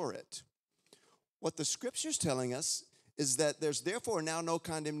restore it. What the scripture's telling us is that there's therefore now no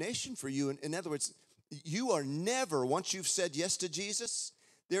condemnation for you. In other words, you are never, once you've said yes to Jesus,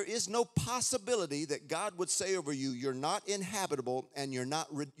 there is no possibility that God would say over you, you're not inhabitable and you're not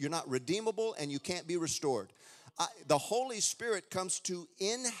redeemable and you can't be restored. The Holy Spirit comes to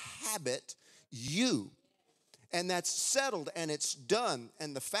inhabit you, and that's settled and it's done.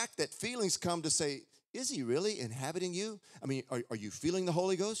 And the fact that feelings come to say, is he really inhabiting you? I mean, are you feeling the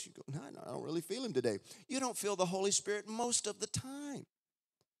Holy Ghost? You go, no, I don't really feel him today. You don't feel the Holy Spirit most of the time.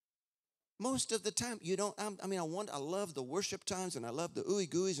 Most of the time, you don't. I love the worship times and I love the ooey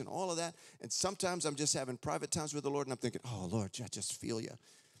gooeys and all of that. And sometimes I'm just having private times with the Lord and I'm thinking, oh, Lord, I just feel you.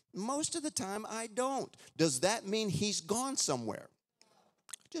 Most of the time, I don't. Does that mean he's gone somewhere?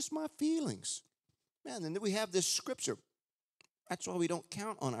 Just my feelings. Man, and then we have this scripture. That's why we don't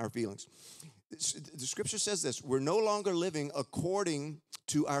count on our feelings. The scripture says this: we're no longer living according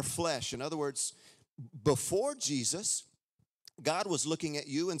to our flesh. In other words, before Jesus, God was looking at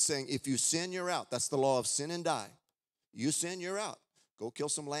you and saying, if you sin, you're out. That's the law of sin and die. You sin, you're out. Go kill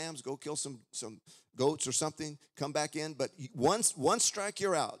some lambs, go kill some goats or something, come back in. But one strike,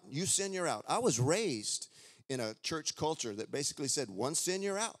 you're out. You sin, you're out. I was raised in a church culture that basically said, one sin,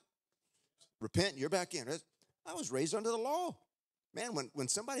 you're out. Repent, you're back in. I was raised under the law. Man, when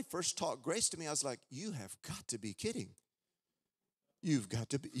somebody first taught grace to me, I was like, you have got to be kidding. You've got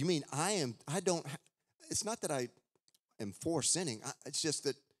to be. You mean it's not that I am for sinning. It's just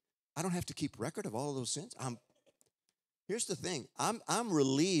that I don't have to keep record of all of those sins. Here's the thing. I'm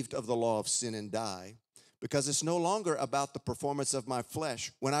relieved of the law of sin and die because it's no longer about the performance of my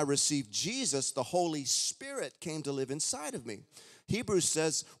flesh. When I received Jesus, the Holy Spirit came to live inside of me. Hebrews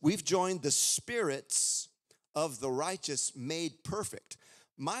says we've joined the spirits of the righteous made perfect.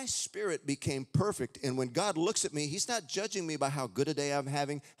 My spirit became perfect, and when God looks at me, he's not judging me by how good a day I'm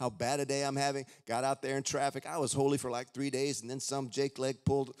having, how bad a day I'm having. Got out there in traffic. I was holy for like 3 days, and then some Jake leg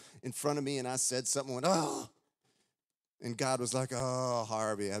pulled in front of me, and I said something, went, oh. And God was like, oh,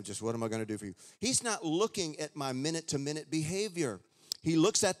 Harvey, what am I going to do for you? He's not looking at my minute-to-minute behavior. He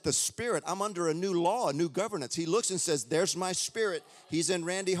looks at the spirit. I'm under a new law, a new governance. He looks and says, there's my spirit. He's in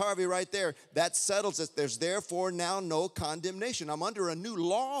Randy Harvey right there. That settles it. There's therefore now no condemnation. I'm under a new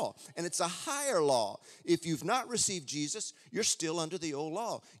law, and it's a higher law. If you've not received Jesus, you're still under the old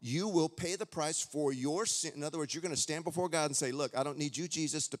law. You will pay the price for your sin. In other words, you're going to stand before God and say, look, I don't need you,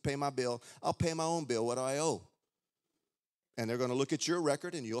 Jesus, to pay my bill. I'll pay my own bill. What do I owe? And they're going to look at your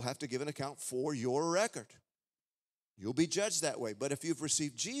record, and you'll have to give an account for your record. You'll be judged that way. But if you've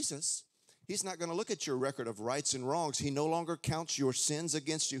received Jesus, he's not going to look at your record of rights and wrongs. He no longer counts your sins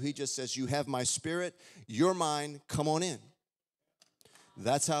against you. He just says, you have my spirit, you're mine, come on in.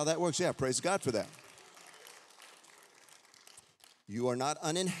 That's how that works. Yeah, praise God for that. You are not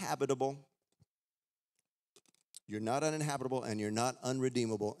uninhabitable. You're not uninhabitable and you're not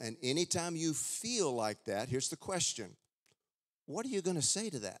unredeemable. And anytime you feel like that, here's the question. What are you going to say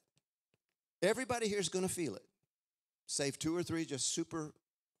to that? Everybody here is going to feel it. Save 2 or 3 just super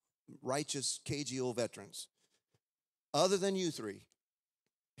righteous, cagey old veterans. Other than you 3,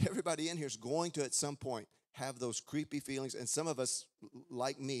 everybody in here is going to at some point have those creepy feelings. And some of us,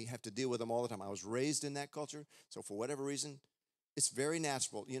 like me, have to deal with them all the time. I was raised in that culture. So for whatever reason, it's very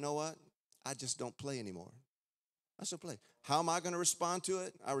natural. You know what? I just don't play anymore. I still play. How am I going to respond to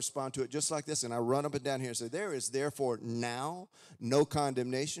it? I respond to it just like this, and I run up and down here and say, there is therefore now no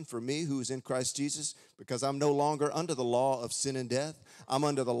condemnation for me who is in Christ Jesus, because I'm no longer under the law of sin and death. I'm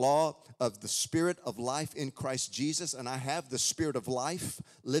under the law of the Spirit of life in Christ Jesus, and I have the Spirit of life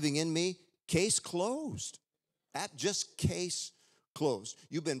living in me. Case closed. Just case closed.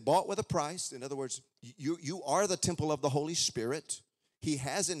 You've been bought with a price. In other words, you are the temple of the Holy Spirit. He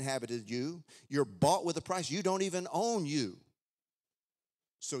has inhabited you. You're bought with a price. You don't even own you.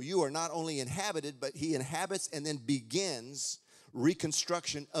 So you are not only inhabited, but he inhabits and then begins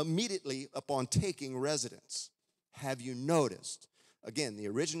reconstruction immediately upon taking residence. Have you noticed? Again, the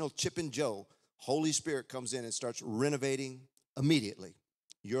original Chip and Joe, Holy Spirit comes in and starts renovating immediately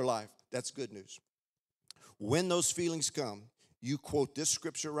your life. That's good news. When those feelings come, you quote this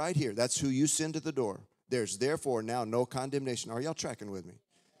scripture right here. That's who you send to the door. There's therefore now no condemnation. Are y'all tracking with me?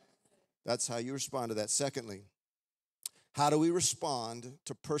 That's how you respond to that. Secondly, how do we respond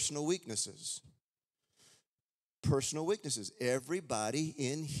to personal weaknesses? Personal weaknesses. Everybody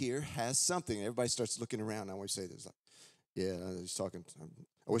in here has something. Everybody starts looking around. I always say this. Like, yeah, he's talking.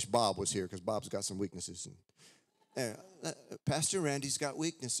 I wish Bob was here because Bob's got some weaknesses. Pastor Randy's got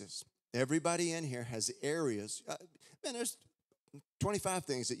weaknesses. Everybody in here has areas. Man, there's 25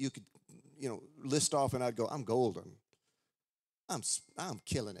 things that you could list off, and I'd go, I'm golden. I'm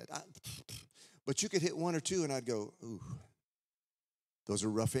killing it. But you could hit 1 or 2, and I'd go, ooh, those are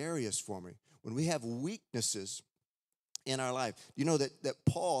rough areas for me. When we have weaknesses in our life, you know that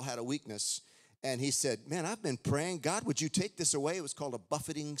Paul had a weakness, and he said, man, I've been praying, God, would you take this away? It was called a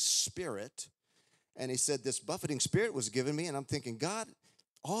buffeting spirit. And he said, this buffeting spirit was given me, and I'm thinking, God,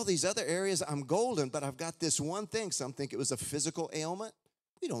 all these other areas, I'm golden, but I've got this one thing. Some think it was a physical ailment.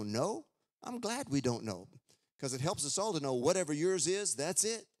 We don't know. I'm glad we don't know, because it helps us all to know whatever yours is, that's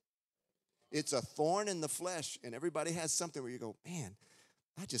it. It's a thorn in the flesh, and everybody has something where you go, man,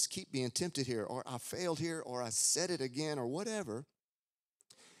 I just keep being tempted here, or I failed here, or I said it again, or whatever.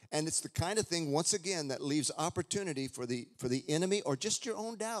 And it's the kind of thing, once again, that leaves opportunity for the enemy or just your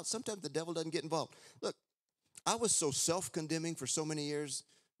own doubt. Sometimes the devil doesn't get involved. Look, I was so self-condemning for so many years,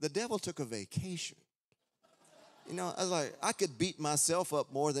 the devil took a vacation. I was like, I could beat myself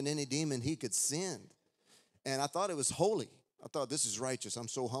up more than any demon he could send. And I thought it was holy. I thought, this is righteous. I'm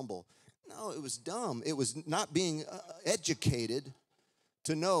so humble. No, it was dumb. It was not being educated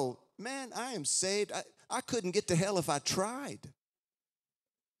to know, man, I am saved. I couldn't get to hell if I tried.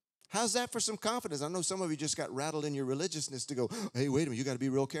 How's that for some confidence? I know some of you just got rattled in your religiousness to go, hey, wait a minute, you got to be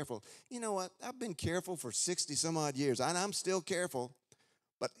real careful. You know what? I've been careful for 60 some odd years, and I'm still careful.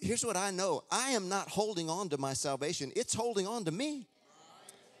 But here's what I know. I am not holding on to my salvation. It's holding on to me.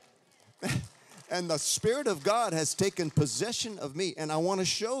 And the Spirit of God has taken possession of me. And I want to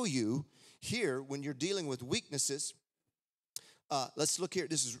show you here, when you're dealing with weaknesses, let's look here.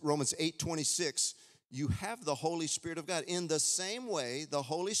 This is Romans 8:26. You have the Holy Spirit of God. In the same way, the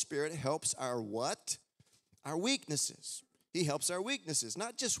Holy Spirit helps our what? Our weaknesses. He helps our weaknesses.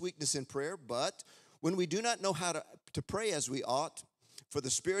 Not just weakness in prayer, but when we do not know how to pray as we ought, for the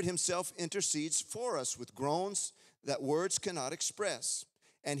Spirit himself intercedes for us with groans that words cannot express.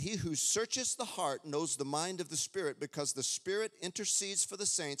 And he who searches the heart knows the mind of the Spirit, because the Spirit intercedes for the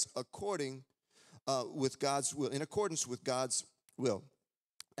saints according with God's will, in accordance with God's will.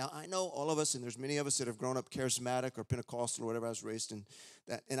 Now, I know all of us, and there's many of us that have grown up charismatic or Pentecostal or whatever I was raised in,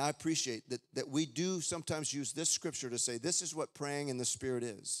 and I appreciate that we do sometimes use this scripture to say this is what praying in the Spirit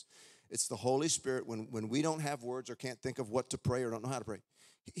is. It's the Holy Spirit when we don't have words or can't think of what to pray or don't know how to pray.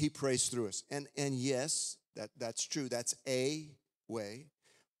 He prays through us. And yes, that's true. That's a way.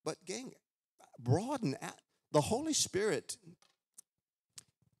 But gang, broaden out. The Holy Spirit,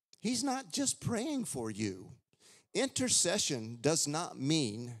 he's not just praying for you. Intercession does not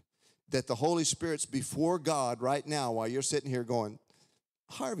mean that the Holy Spirit's before God right now while you're sitting here going,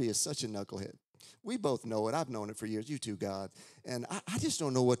 Harvey is such a knucklehead. We both know it. I've known it for years. You too, God. And I just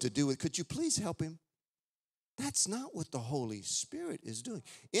don't know what to do with it. Could you please help him? That's not what the Holy Spirit is doing.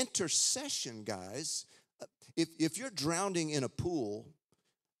 Intercession, guys, if you're drowning in a pool,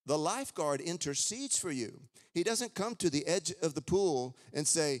 the lifeguard intercedes for you. He doesn't come to the edge of the pool and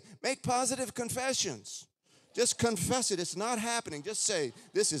say, make positive confessions. Just confess it. It's not happening. Just say,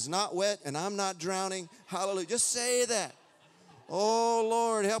 this is not wet and I'm not drowning. Hallelujah. Just say that. Oh,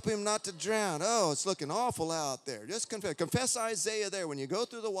 Lord, help him not to drown. Oh, it's looking awful out there. Just confess. Confess Isaiah there. When you go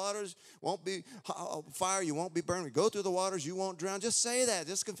through the waters, won't be fire, you won't be burned. When you go through the waters, you won't drown. Just say that.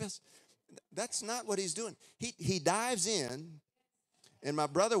 Just confess. That's not what he's doing. He dives in, and my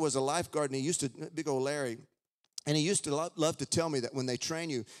brother was a lifeguard, and he used to, big old Larry, and he used to love to tell me that when they train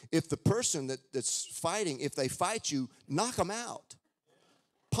you, if the person that's fighting, if they fight you, knock them out.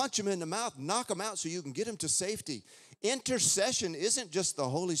 Punch them in the mouth, knock them out so you can get them to safety. Intercession isn't just the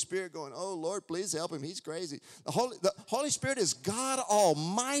Holy Spirit going, oh, Lord, please help him. He's crazy. The Holy Spirit is God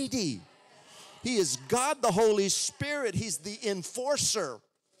Almighty. He is God the Holy Spirit. He's the enforcer.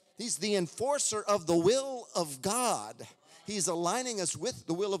 He's the enforcer of the will of God. He's aligning us with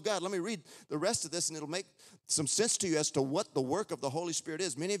the will of God. Let me read the rest of this, and it'll make some sense to you as to what the work of the Holy Spirit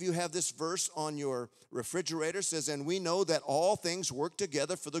is. Many of you have this verse on your refrigerator. It says, and we know that all things work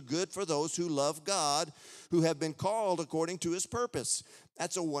together for the good for those who love God, who have been called according to his purpose.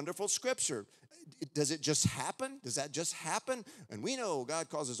 That's a wonderful scripture. Does it just happen? Does that just happen? And we know God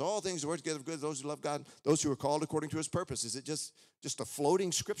causes all things to work together for good for those who love God, those who are called according to his purpose. Is it just a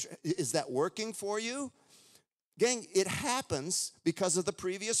floating scripture? Is that working for you? Gang, it happens because of the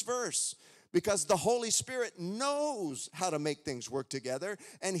previous verse. Because the Holy Spirit knows how to make things work together.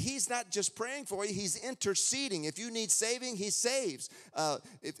 And he's not just praying for you, he's interceding. If you need saving, he saves.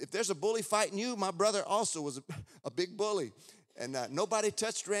 If there's a bully fighting you, my brother also was a big bully. And nobody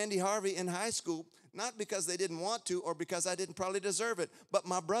touched Randy Harvey in high school, not because they didn't want to or because I didn't probably deserve it, but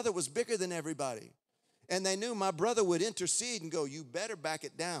my brother was bigger than everybody. And they knew my brother would intercede and go, you better back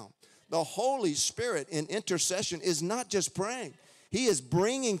it down. The Holy Spirit in intercession is not just praying. He is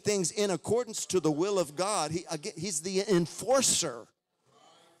bringing things in accordance to the will of God. He's the enforcer.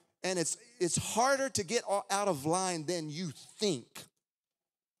 And it's harder to get out of line than you think.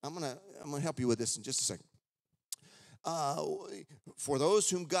 I'm gonna help you with this in just a second. For those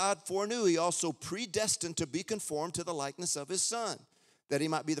whom God foreknew, he also predestined to be conformed to the likeness of his Son, that he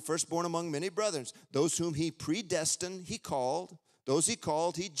might be the firstborn among many brethren. Those whom he predestined, he called. Those he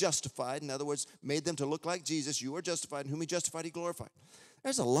called, he justified. In other words, made them to look like Jesus. You are justified, and whom he justified, he glorified.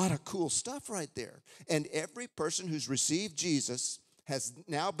 There's a lot of cool stuff right there. And every person who's received Jesus has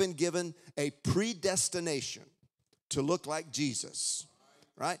now been given a predestination to look like Jesus.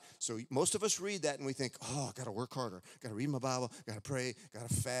 Right? So most of us read that and we think, oh, I got to work harder. Got to read my Bible. Got to pray. Got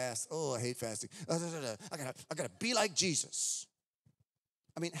to fast. Oh, I hate fasting. I got to be like Jesus.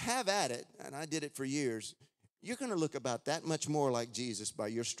 I mean, have at it. And I did it for years. You're going to look about that much more like Jesus by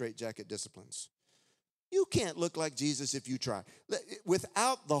your straitjacket disciplines. You can't look like Jesus if you try.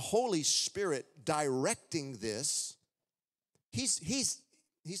 Without the Holy Spirit directing this, he's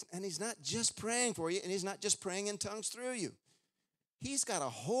not just praying for you, and he's not just praying in tongues through you. He's got a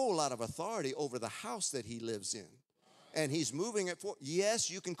whole lot of authority over the house that he lives in. And he's moving it forward. Yes,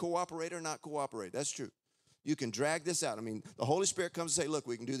 you can cooperate or not cooperate. That's true. You can drag this out. I mean, the Holy Spirit comes and say, look,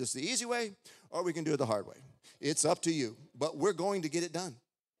 we can do this the easy way or we can do it the hard way. It's up to you. But we're going to get it done.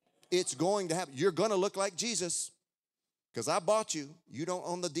 It's going to happen. You're going to look like Jesus because I bought you. You don't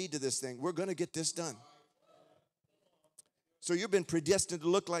own the deed to this thing. We're going to get this done. So you've been predestined to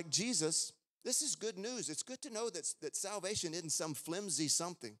look like Jesus. This is good news. It's good to know that salvation isn't some flimsy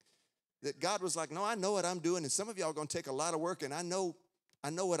something. That God was like, no, I know what I'm doing. And some of y'all are going to take a lot of work, and I know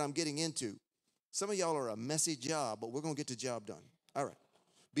what I'm getting into. Some of y'all are a messy job, but we're going to get the job done. All right.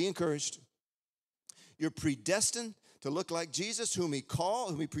 Be encouraged. You're predestined to look like Jesus, whom he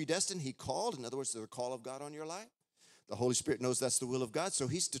predestined, he called. In other words, there's a call of God on your life. The Holy Spirit knows that's the will of God, so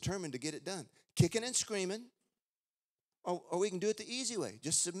he's determined to get it done. Kicking and screaming, or we can do it the easy way.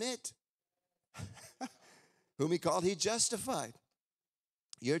 Just submit. Whom he called, he justified.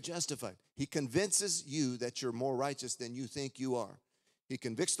 You're justified. He convinces you that you're more righteous than you think you are. He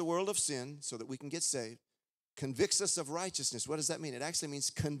convicts the world of sin so that we can get saved. Convicts us of righteousness. What does that mean? It actually means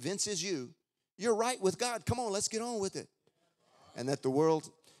convinces you you're right with God. Come on, let's get on with it. And that the world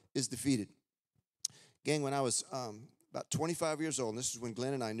is defeated. Gang, when I was about 25 years old, and this is when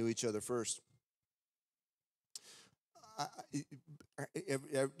Glenn and I knew each other first,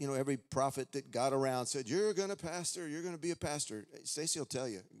 every prophet that got around said, you're going to pastor, you're going to be a pastor. Stacey will tell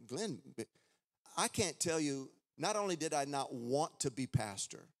you, Glenn, I can't tell you, not only did I not want to be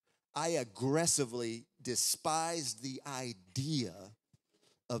pastor, I aggressively despised the idea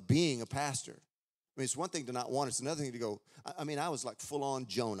of being a pastor. I mean, it's one thing to not want it. It's another thing to go. I mean, I was like full-on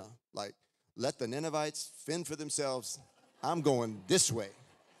Jonah. Like, let the Ninevites fend for themselves. I'm going this way.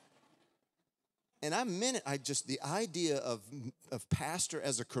 And I meant it. The idea of pastor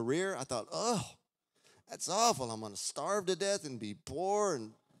as a career, I thought, oh, that's awful. I'm going to starve to death and be poor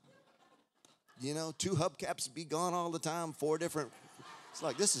and, 2 hubcaps be gone all the time, 4 different. It's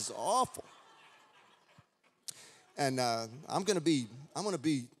like, this is awful. And I'm going to be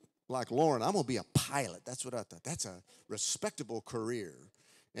like Lauren. I'm going to be a pilot. That's what I thought. That's a respectable career.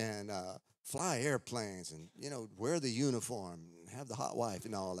 And fly airplanes and, wear the uniform, have the hot wife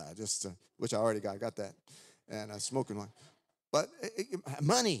and all that. Just which I already got that. And smoking one. But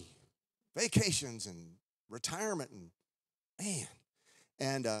money, vacations, and retirement, and man.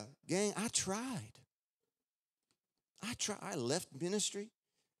 And gang, I tried. I left ministry,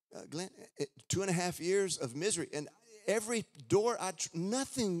 Glenn, 2.5 years of misery. And every door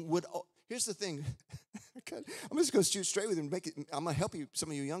nothing would. Here's the thing. I'm just going to shoot straight with you and make it. I'm going to help you,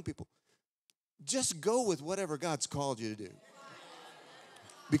 some of you young people. Just go with whatever God's called you to do.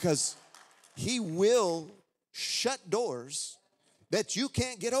 Because he will shut doors that you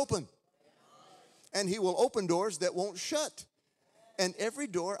can't get open. And he will open doors that won't shut. And every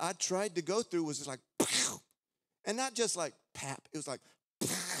door I tried to go through was just like, pow. And not just like pap. It was like,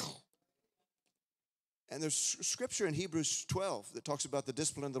 pow. And there's scripture in Hebrews 12 that talks about the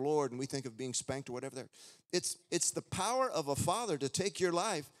discipline of the Lord, and we think of being spanked or whatever there. It's the power of a father to take your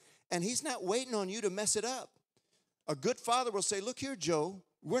life, and he's not waiting on you to mess it up. A good father will say, look here, Joe,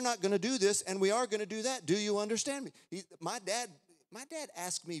 we're not going to do this, and we are going to do that. Do you understand me? My dad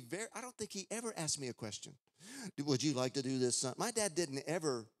asked me I don't think he ever asked me a question. Would you like to do this, son? My dad didn't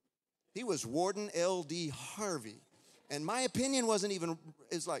ever. He was Warden L.D. Harvey. And my opinion wasn't even,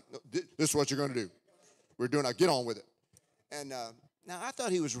 it's like, no, this is what you're going to do. We're doing it. Get on with it. And now I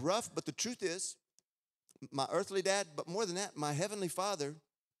thought he was rough, but the truth is, my earthly dad, but more than that, my heavenly Father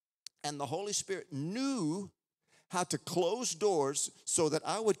and the Holy Spirit knew how to close doors so that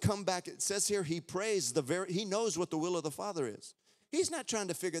I would come back. It says here, he prays he knows what the will of the Father is. He's not trying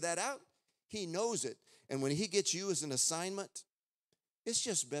to figure that out. He knows it. And when he gets you as an assignment, it's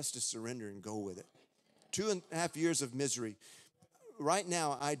just best to surrender and go with it. 2.5 years of misery. Right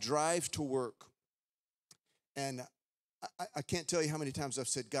now, I drive to work. And I can't tell you how many times I've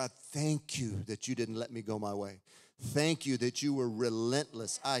said, God, thank you that you didn't let me go my way. Thank you that you were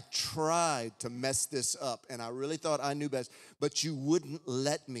relentless. I tried to mess this up, and I really thought I knew best, but you wouldn't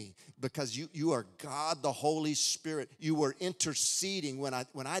let me because you are God, the Holy Spirit. You were interceding when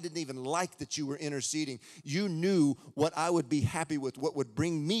I didn't even like that you were interceding. You knew what I would be happy with, what would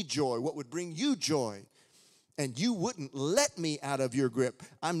bring me joy, what would bring you joy. And you wouldn't let me out of your grip.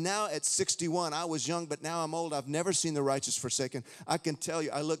 I'm now at 61. I was young, but now I'm old. I've never seen the righteous forsaken. I can tell you,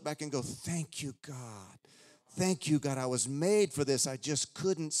 I look back and go, thank you, God. Thank you, God. I was made for this. I just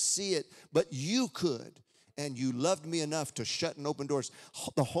couldn't see it, but you could. And you loved me enough to shut and open doors.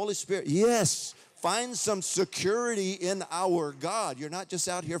 The Holy Spirit, yes, find some security in our God. You're not just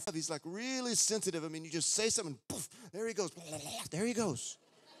out here. He's like really sensitive. I mean, you just say something, poof, there he goes. There he goes.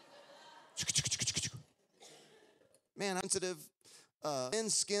 Man, I'm sensitive,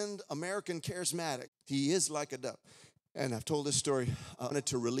 thin-skinned American charismatic. He is like a dove. And I've told this story. I wanted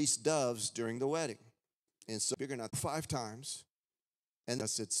to release doves during the wedding. And so figuring out 5 times. And I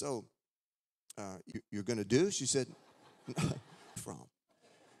said, so, you're going to do? She said, from.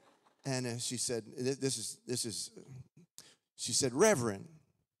 And she said, she said, Reverend,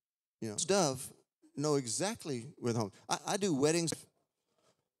 dove know exactly where the home. I do weddings,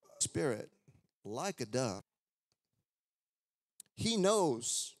 spirit, like a dove. He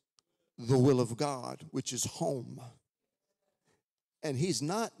knows the will of God, which is home. And he's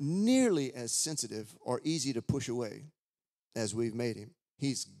not nearly as sensitive or easy to push away as we've made him.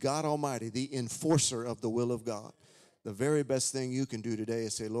 He's God Almighty, the enforcer of the will of God. The very best thing you can do today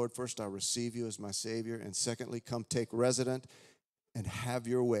is say, Lord, first I receive you as my Savior. And secondly, come take resident and have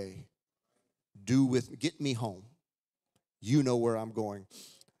your way. Get me home. You know where I'm going.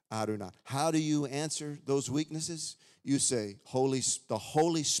 I do not. How do you answer those weaknesses? You say, the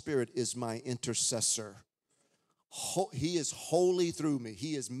Holy Spirit is my intercessor. He is holy through me.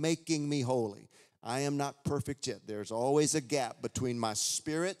 He is making me holy. I am not perfect yet. There's always a gap between my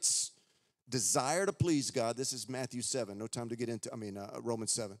spirit's desire to please God. This is Matthew 7. No time to get into,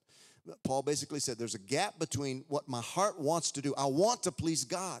 Romans 7. Paul basically said there's a gap between what my heart wants to do. I want to please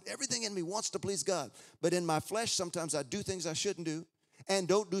God. Everything in me wants to please God. But in my flesh, sometimes I do things I shouldn't do and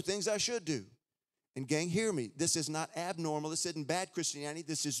don't do things I should do. And gang, hear me. This is not abnormal. This isn't bad Christianity.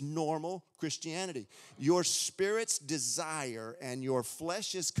 This is normal Christianity. Your spirit's desire and your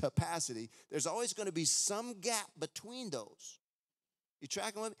flesh's capacity, there's always going to be some gap between those. You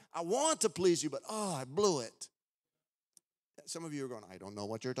tracking with me? I want to please you, but I blew it. Some of you are going, I don't know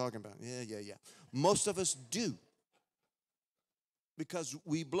what you're talking about. Yeah. Most of us do. Because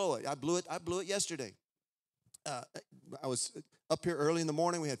we blow it. I blew it yesterday. I was up here early in the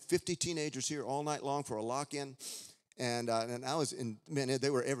morning. We had 50 teenagers here all night long for a lock-in. And I was in, man, they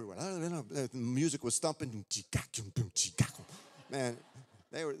were everywhere. I don't know, the music was thumping. Man,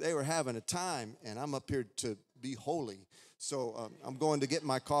 they were having a time, and I'm up here to be holy. So I'm going to get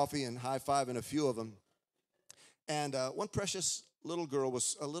my coffee and high-fiving a few of them. And one precious little girl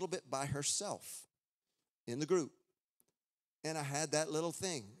was a little bit by herself in the group. And I had that little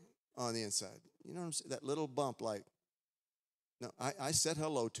thing on the inside. You know what I'm saying? That little bump, like, no, I said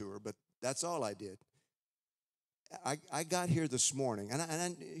hello to her, but that's all I did. I got here this morning,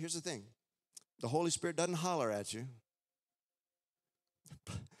 and here's the thing. The Holy Spirit doesn't holler at you.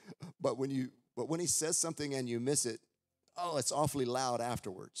 But when he says something and you miss it, it's awfully loud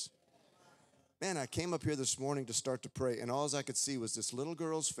afterwards. Man, I came up here this morning to start to pray, and all I could see was this little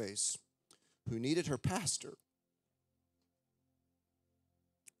girl's face who needed her pastor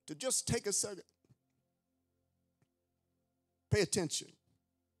to just take a second. Pay attention.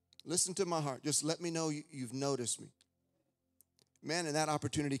 Listen to my heart. Just let me know you've noticed me. Man, and that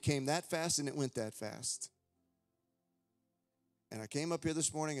opportunity came that fast, and it went that fast. And I came up here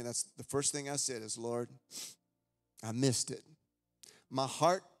this morning, and that's the first thing I said is, Lord, I missed it. My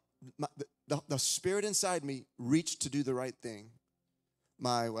heart, the spirit inside me reached to do the right thing.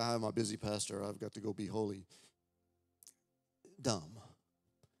 I'm a busy pastor. I've got to go be holy. Dumb.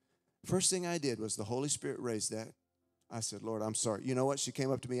 First thing I did was the Holy Spirit raised that. I said, Lord, I'm sorry. You know what? She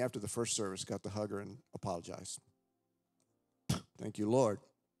came up to me after the first service, got to hug her and apologize. Thank you, Lord.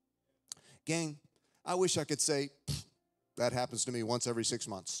 Gang, I wish I could say, that happens to me once every 6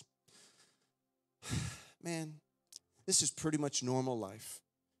 months. Man, this is pretty much normal life.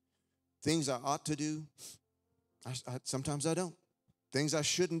 Things I ought to do, sometimes I don't. Things I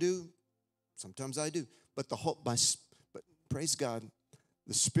shouldn't do, sometimes I do. But praise God,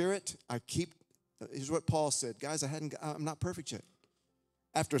 the Spirit, here's what Paul said. Guys, I'm not perfect yet.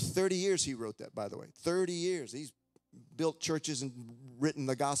 After 30 years, he wrote that, by the way. 30 years. He's built churches and written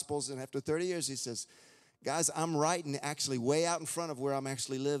the Gospels. And after 30 years, he says, guys, I'm writing actually way out in front of where I'm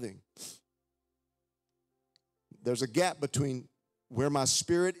actually living. There's a gap between where my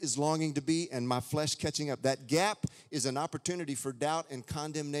spirit is longing to be and my flesh catching up. That gap is an opportunity for doubt and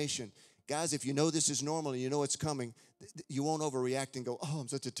condemnation. Guys, if you know this is normal and you know it's coming, you won't overreact and go, I'm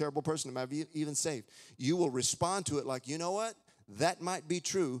such a terrible person. Am I even saved? You will respond to it like, you know what? That might be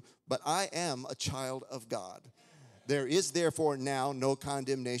true, but I am a child of God. There is therefore now no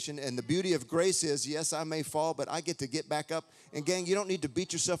condemnation. And the beauty of grace is, yes, I may fall, but I get to get back up. And gang, you don't need to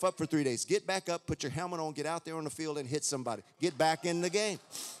beat yourself up for 3 days. Get back up, put your helmet on, get out there on the field and hit somebody. Get back in the game.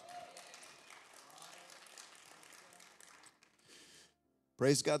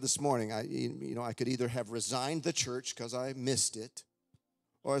 Praise God this morning. I could either have resigned the church because I missed it,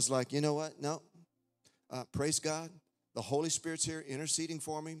 or it's like, you know what? No. Praise God. The Holy Spirit's here interceding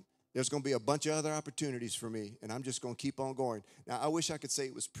for me. There's going to be a bunch of other opportunities for me, and I'm just going to keep on going. Now, I wish I could say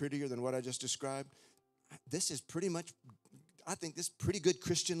it was prettier than what I just described. This is pretty much, I think this is pretty good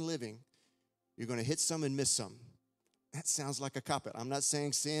Christian living. You're going to hit some and miss some. That sounds like a cop-out. I'm not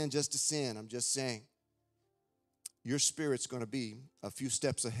saying sin just to sin. I'm just saying your spirit's going to be a few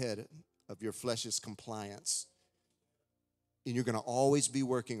steps ahead of your flesh's compliance. And you're going to always be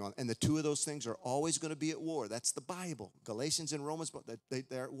working on. And the two of those things are always going to be at war. That's the Bible. Galatians and Romans,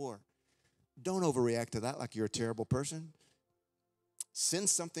 they're at war. Don't overreact to that like you're a terrible person. Send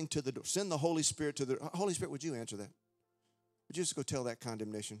something to the door. Send the Holy Spirit to the Holy Spirit, would you answer that? Would you just go tell that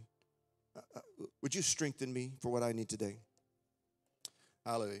condemnation? Would you strengthen me for what I need today?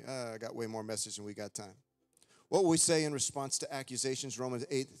 Hallelujah. I got way more message than we got time. What will we say in response to accusations? Romans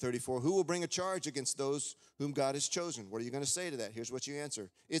 8:34. Who will bring a charge against those whom God has chosen? What are you going to say to that? Here's what you answer.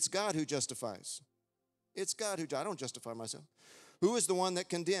 It's God who justifies. It's God who, I don't justify myself. Who is the one that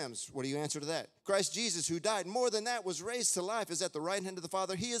condemns? What do you answer to that? Christ Jesus, who died, more than that, was raised to life, is at the right hand of the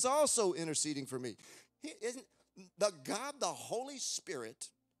Father. He is also interceding for me. God, the Holy Spirit,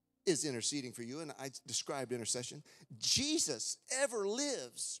 is interceding for you, and I described intercession. Jesus ever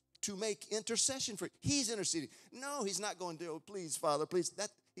lives to make intercession for you. He's interceding. No, he's not going to, oh, please, Father, please.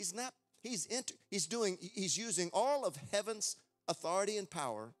 He's not. He's using all of heaven's authority and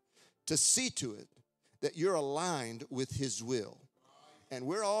power to see to it that you're aligned with his will. And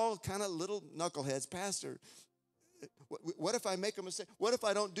we're all kind of little knuckleheads. Pastor, what if I make a mistake? What if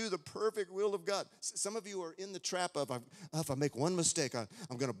I don't do the perfect will of God? Some of you are in the trap of, if I make one mistake,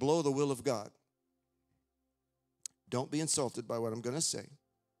 I'm going to blow the will of God. Don't be insulted by what I'm going to say.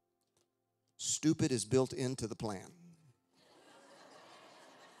 Stupid is built into the plan.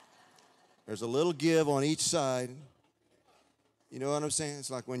 There's a little give on each side. You know what I'm saying?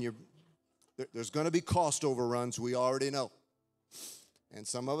 It's like when there's going to be cost overruns, we already know. And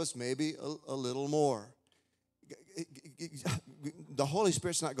some of us maybe a little more. The Holy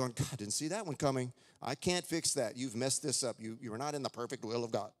Spirit's not going, God, didn't see that one coming. I can't fix that. You've messed this up. You are not in the perfect will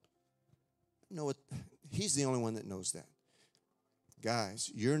of God. No, He's the only one that knows that.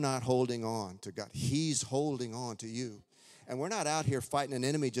 Guys, you're not holding on to God. He's holding on to you. And we're not out here fighting an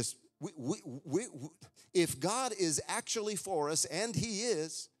enemy just, if God is actually for us, and He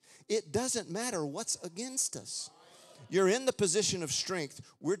is, it doesn't matter what's against us. You're in the position of strength.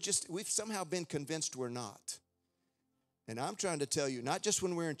 We've somehow been convinced we're not. And I'm trying to tell you, not just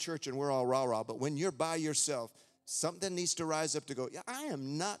when we're in church and we're all rah-rah, but when you're by yourself, something needs to rise up to go, yeah, I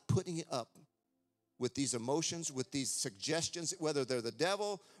am not putting it up with these emotions, with these suggestions, whether they're the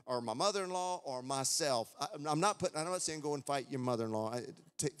devil or my mother-in-law or myself. I'm not saying go and fight your mother-in-law.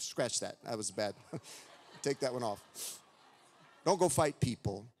 Scratch that. That was bad. Take that one off. Don't go fight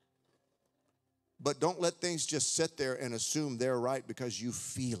people. But don't let things just sit there and assume they're right because you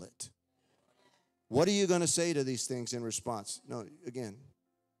feel it. What are you going to say to these things in response? No, again,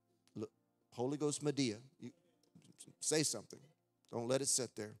 look, Holy Ghost Medea, you say something. Don't let it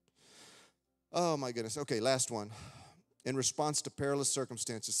sit there. Oh, my goodness. Okay, last one. In response to perilous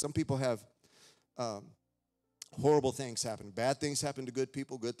circumstances, some people have horrible things happen. Bad things happen to good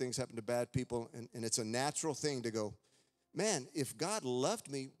people. Good things happen to bad people. And it's a natural thing to go, man, if God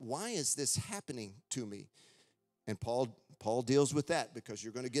loved me, why is this happening to me? And Paul deals with that because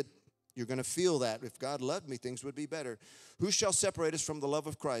you're going to feel that. If God loved me, things would be better. Who shall separate us from the love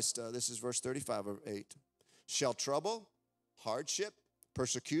of Christ? This is verse 35 of 8. Shall trouble, hardship,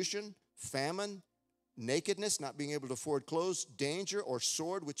 persecution, famine, nakedness, not being able to afford clothes, danger, or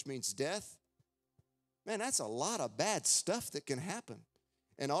sword, which means death. Man, that's a lot of bad stuff that can happen.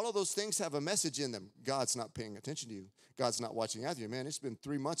 And all of those things have a message in them. God's not paying attention to you. God's not watching after you. Man, it's been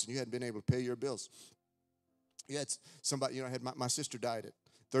 3 months and you hadn't been able to pay your bills. You had somebody, I had my sister died at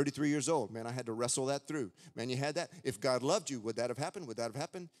 33 years old. Man, I had to wrestle that through. Man, you had that. If God loved you, would that have happened? Would that have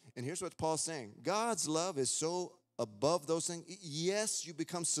happened? And here's what Paul's saying. God's love is so above those things. Yes, you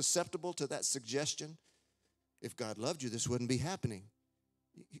become susceptible to that suggestion. If God loved you, this wouldn't be happening.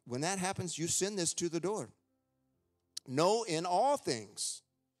 When that happens, you send this to the door. No, in all things,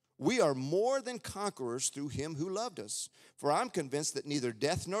 we are more than conquerors through Him who loved us. For I'm convinced that neither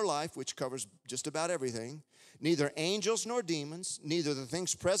death nor life, which covers just about everything, neither angels nor demons, neither the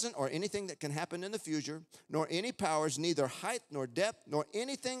things present or anything that can happen in the future, nor any powers, neither height nor depth, nor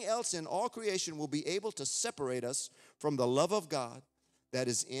anything else in all creation will be able to separate us from the love of God that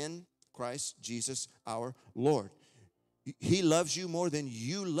is in Christ Jesus our Lord. He loves you more than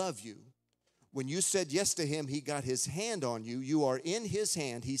you love you. When you said yes to Him, He got His hand on you. You are in His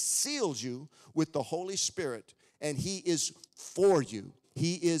hand. He seals you with the Holy Spirit, and He is for you.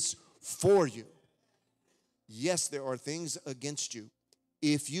 He is for you. Yes, there are things against you.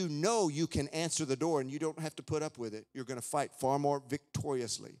 If you know you can answer the door and you don't have to put up with it, you're going to fight far more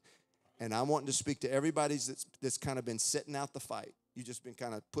victoriously. And I'm wanting to speak to everybody that's kind of been sitting out the fight. You've just been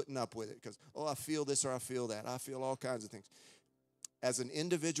kind of putting up with it because, I feel this or I feel that. I feel all kinds of things. As an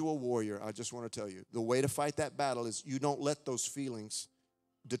individual warrior, I just want to tell you, the way to fight that battle is you don't let those feelings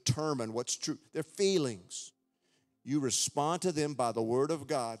determine what's true. They're feelings. You respond to them by the Word of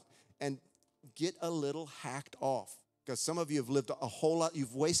God and get a little hacked off. Because some of you have lived a whole lot,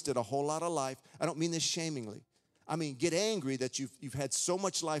 you've wasted a whole lot of life. I don't mean this shamingly. I mean, get angry that you've had so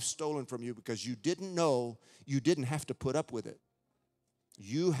much life stolen from you because you didn't know you didn't have to put up with it.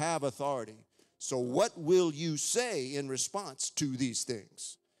 You have authority. So what will you say in response to these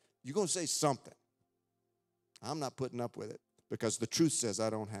things? You're going to say something. I'm not putting up with it because the truth says I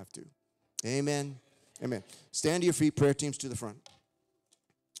don't have to. Amen. Amen. Stand to your feet, prayer teams to the front.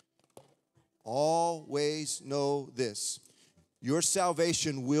 Always know this. Your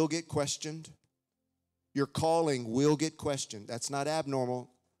salvation will get questioned. Your calling will get questioned. That's not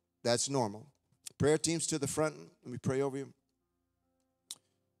abnormal. That's normal. Prayer teams to the front. Let me pray over you.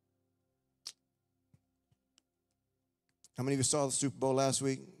 How many of you saw the Super Bowl last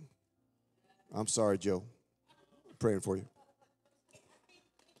week? I'm sorry, Joe. I'm praying for you.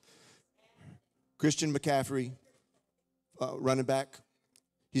 Christian McCaffrey, running back.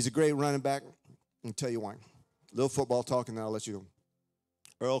 He's a great running back. I'll tell you why. A little football talk, and then I'll let you go.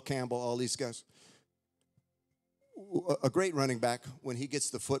 Earl Campbell, all these guys. A great running back, when he gets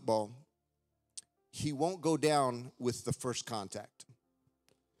the football, he won't go down with the first contact.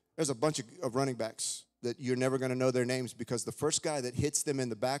 There's a bunch of running backs that you're never going to know their names because the first guy that hits them in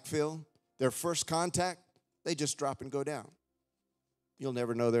the backfield, their first contact, they just drop and go down. You'll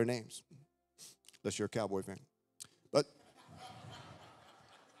never know their names, unless you're a Cowboy fan. But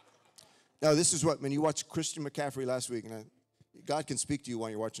now this is what, when you watch Christian McCaffrey last week, and God can speak to you while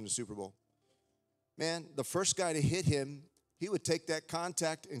you're watching the Super Bowl. Man, the first guy to hit him, he would take that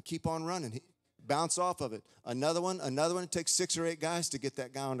contact and keep on running. He bounce off of it. Another one. It takes 6 or 8 guys to get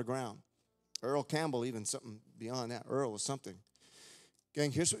that guy on the ground. Earl Campbell, even something beyond that. Earl was something.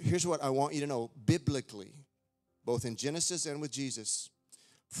 Gang, here's what I want you to know. Biblically, both in Genesis and with Jesus,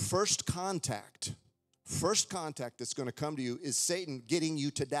 first contact that's going to come to you is Satan getting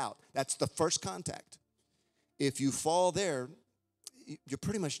you to doubt. That's the first contact. If you fall there, you're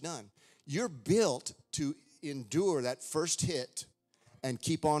pretty much done. You're built to endure that first hit and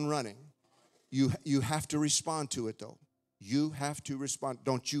keep on running. You have to respond to it, though. You have to respond.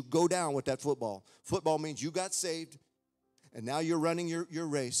 Don't you go down with that football. Football means you got saved, and now you're running your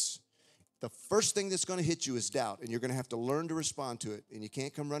race. The first thing that's going to hit you is doubt, and you're going to have to learn to respond to it. And you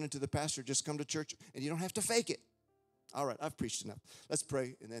can't come running to the pastor. Just come to church, and you don't have to fake it. All right, I've preached enough. Let's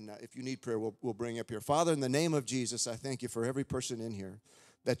pray, and then if you need prayer, we'll bring you up here. Father, in the name of Jesus, I thank you for every person in here,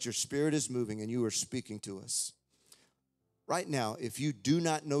 that your Spirit is moving and you are speaking to us. Right now, if you do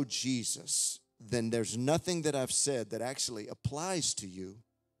not know Jesus, then there's nothing that I've said that actually applies to you,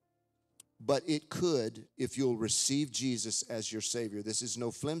 but it could if you'll receive Jesus as your Savior. This is no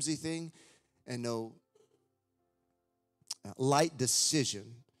flimsy thing and no light decision.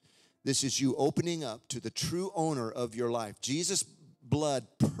 This is you opening up to the true owner of your life. Jesus' blood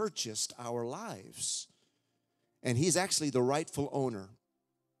purchased our lives, and he's actually the rightful owner.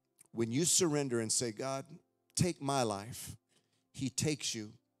 When you surrender and say, God, take my life, he takes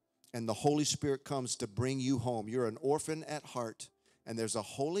you, and the Holy Spirit comes to bring you home. You're an orphan at heart, and there's a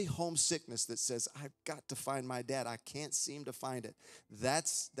holy homesickness that says, I've got to find my dad. I can't seem to find it.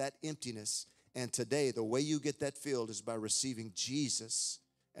 That's that emptiness. And today, the way you get that filled is by receiving Jesus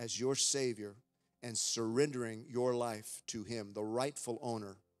as your Savior and surrendering your life to him, the rightful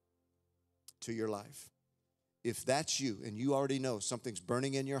owner to your life. If that's you, and you already know something's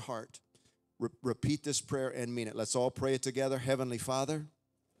burning in your heart, repeat this prayer and mean it. Let's all pray it together. Heavenly Father,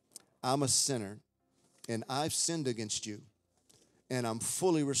 I'm a sinner, and I've sinned against you, and I'm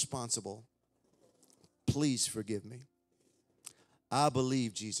fully responsible. Please forgive me. I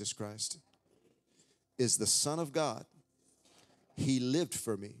believe Jesus Christ is the Son of God. He lived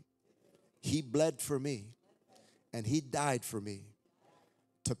for me. He bled for me, and he died for me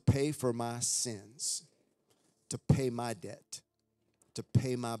to pay for my sins, to pay my debt, to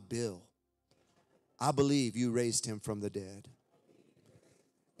pay my bill. I believe you raised him from the dead.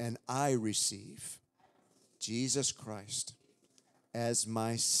 And I receive Jesus Christ as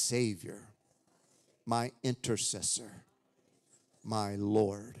my Savior, my intercessor, my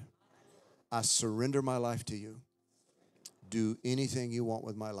Lord. I surrender my life to you. Do anything you want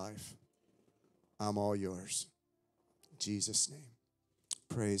with my life. I'm all yours. In Jesus' name.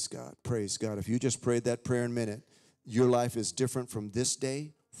 Praise God. Praise God. If you just prayed that prayer in a minute, your life is different from this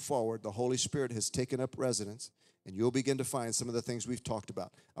day forward. The Holy Spirit has taken up residence, and you'll begin to find some of the things we've talked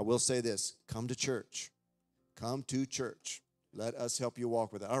about. I will say this. Come to church. Come to church. Let us help you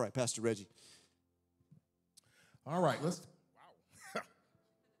walk with it. All right, Pastor Reggie. All right,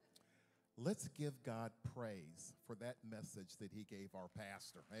 let's give God praise for that message that he gave our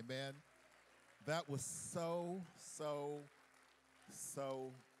pastor. Amen. That was so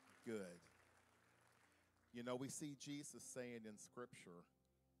good. You know, we see Jesus saying in Scripture,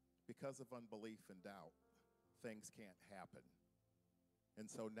 because of unbelief and doubt, things can't happen. And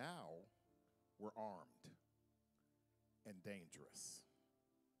so now we're armed and dangerous.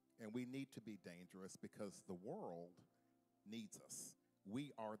 And we need to be dangerous because the world needs us.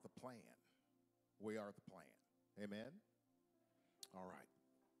 We are the plan. We are the plan. Amen? All right.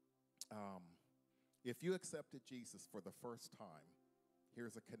 If you accepted Jesus for the first time,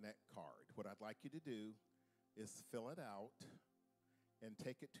 here's a Connect card. What I'd like you to do is fill it out and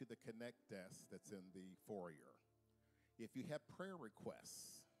take it to the Connect desk that's in the foyer. If you have prayer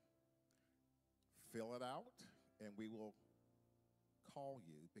requests, fill it out, and we will call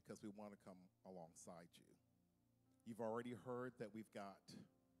you because we want to come alongside you. You've already heard that we've got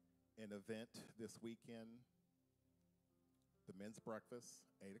an event this weekend, the men's breakfast,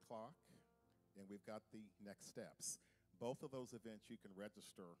 8 o'clock, and we've got the next steps. Both of those events you can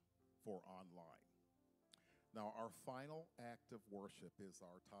register for online. Now, our final act of worship is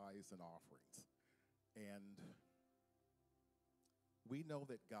our tithes and offerings. And we know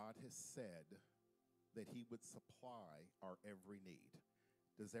that God has said that he would supply our every need.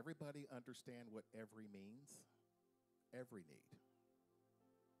 Does everybody understand what every means? Every need.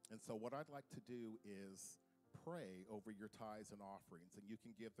 And so what I'd like to do is pray over your tithes and offerings, and you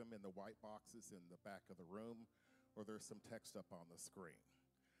can give them in the white boxes in the back of the room, or there's some text up on the screen.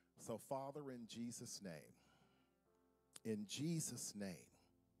 So Father, in Jesus' name,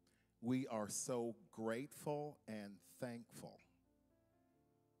 we are so grateful and thankful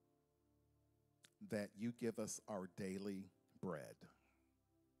that you give us our daily bread.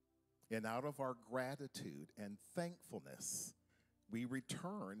 And out of our gratitude and thankfulness, we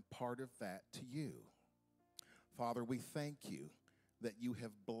return part of that to you. Father, we thank you that you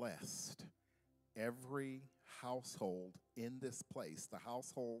have blessed every household in this place, the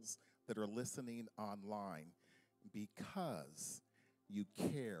households that are listening online, because you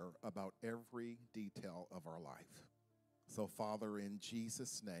care about every detail of our life. So, Father, in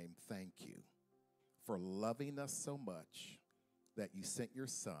Jesus' name, thank you for loving us so much that you sent your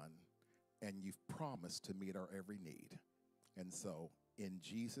Son and you've promised to meet our every need. And so, in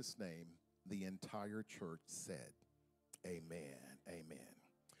Jesus' name, the entire church said, amen, amen.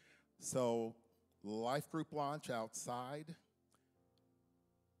 So, life group launch outside.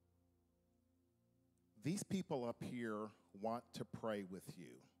 These people up here want to pray with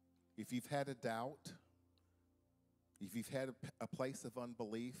you. If you've had a doubt, if you've had a place of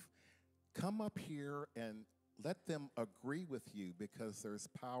unbelief, come up here and let them agree with you, because there's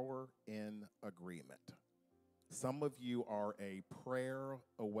power in agreement. Some of you are a prayer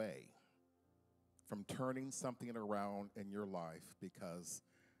away from turning something around in your life, because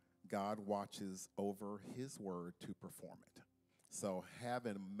God watches over his word to perform it. So have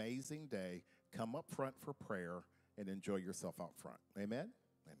an amazing day. Come up front for prayer and enjoy yourself out front. Amen.